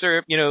folks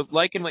are,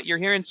 liking what you're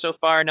hearing so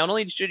far, not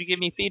only should you give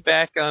me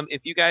feedback,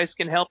 if you guys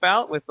can help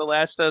out with the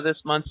last of this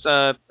month's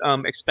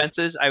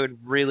expenses, I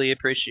would really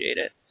appreciate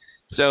it.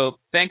 So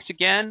thanks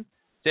again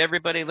to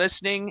everybody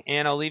listening,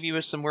 and I'll leave you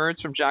with some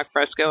words from Jacques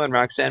Fresco and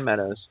Roxanne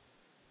Meadows.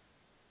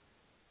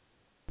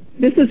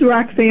 This is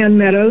Roxanne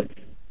Meadows.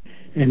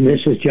 And this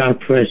is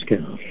Jacques Fresco.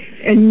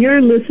 And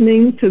you're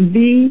listening to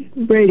V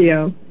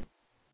Radio.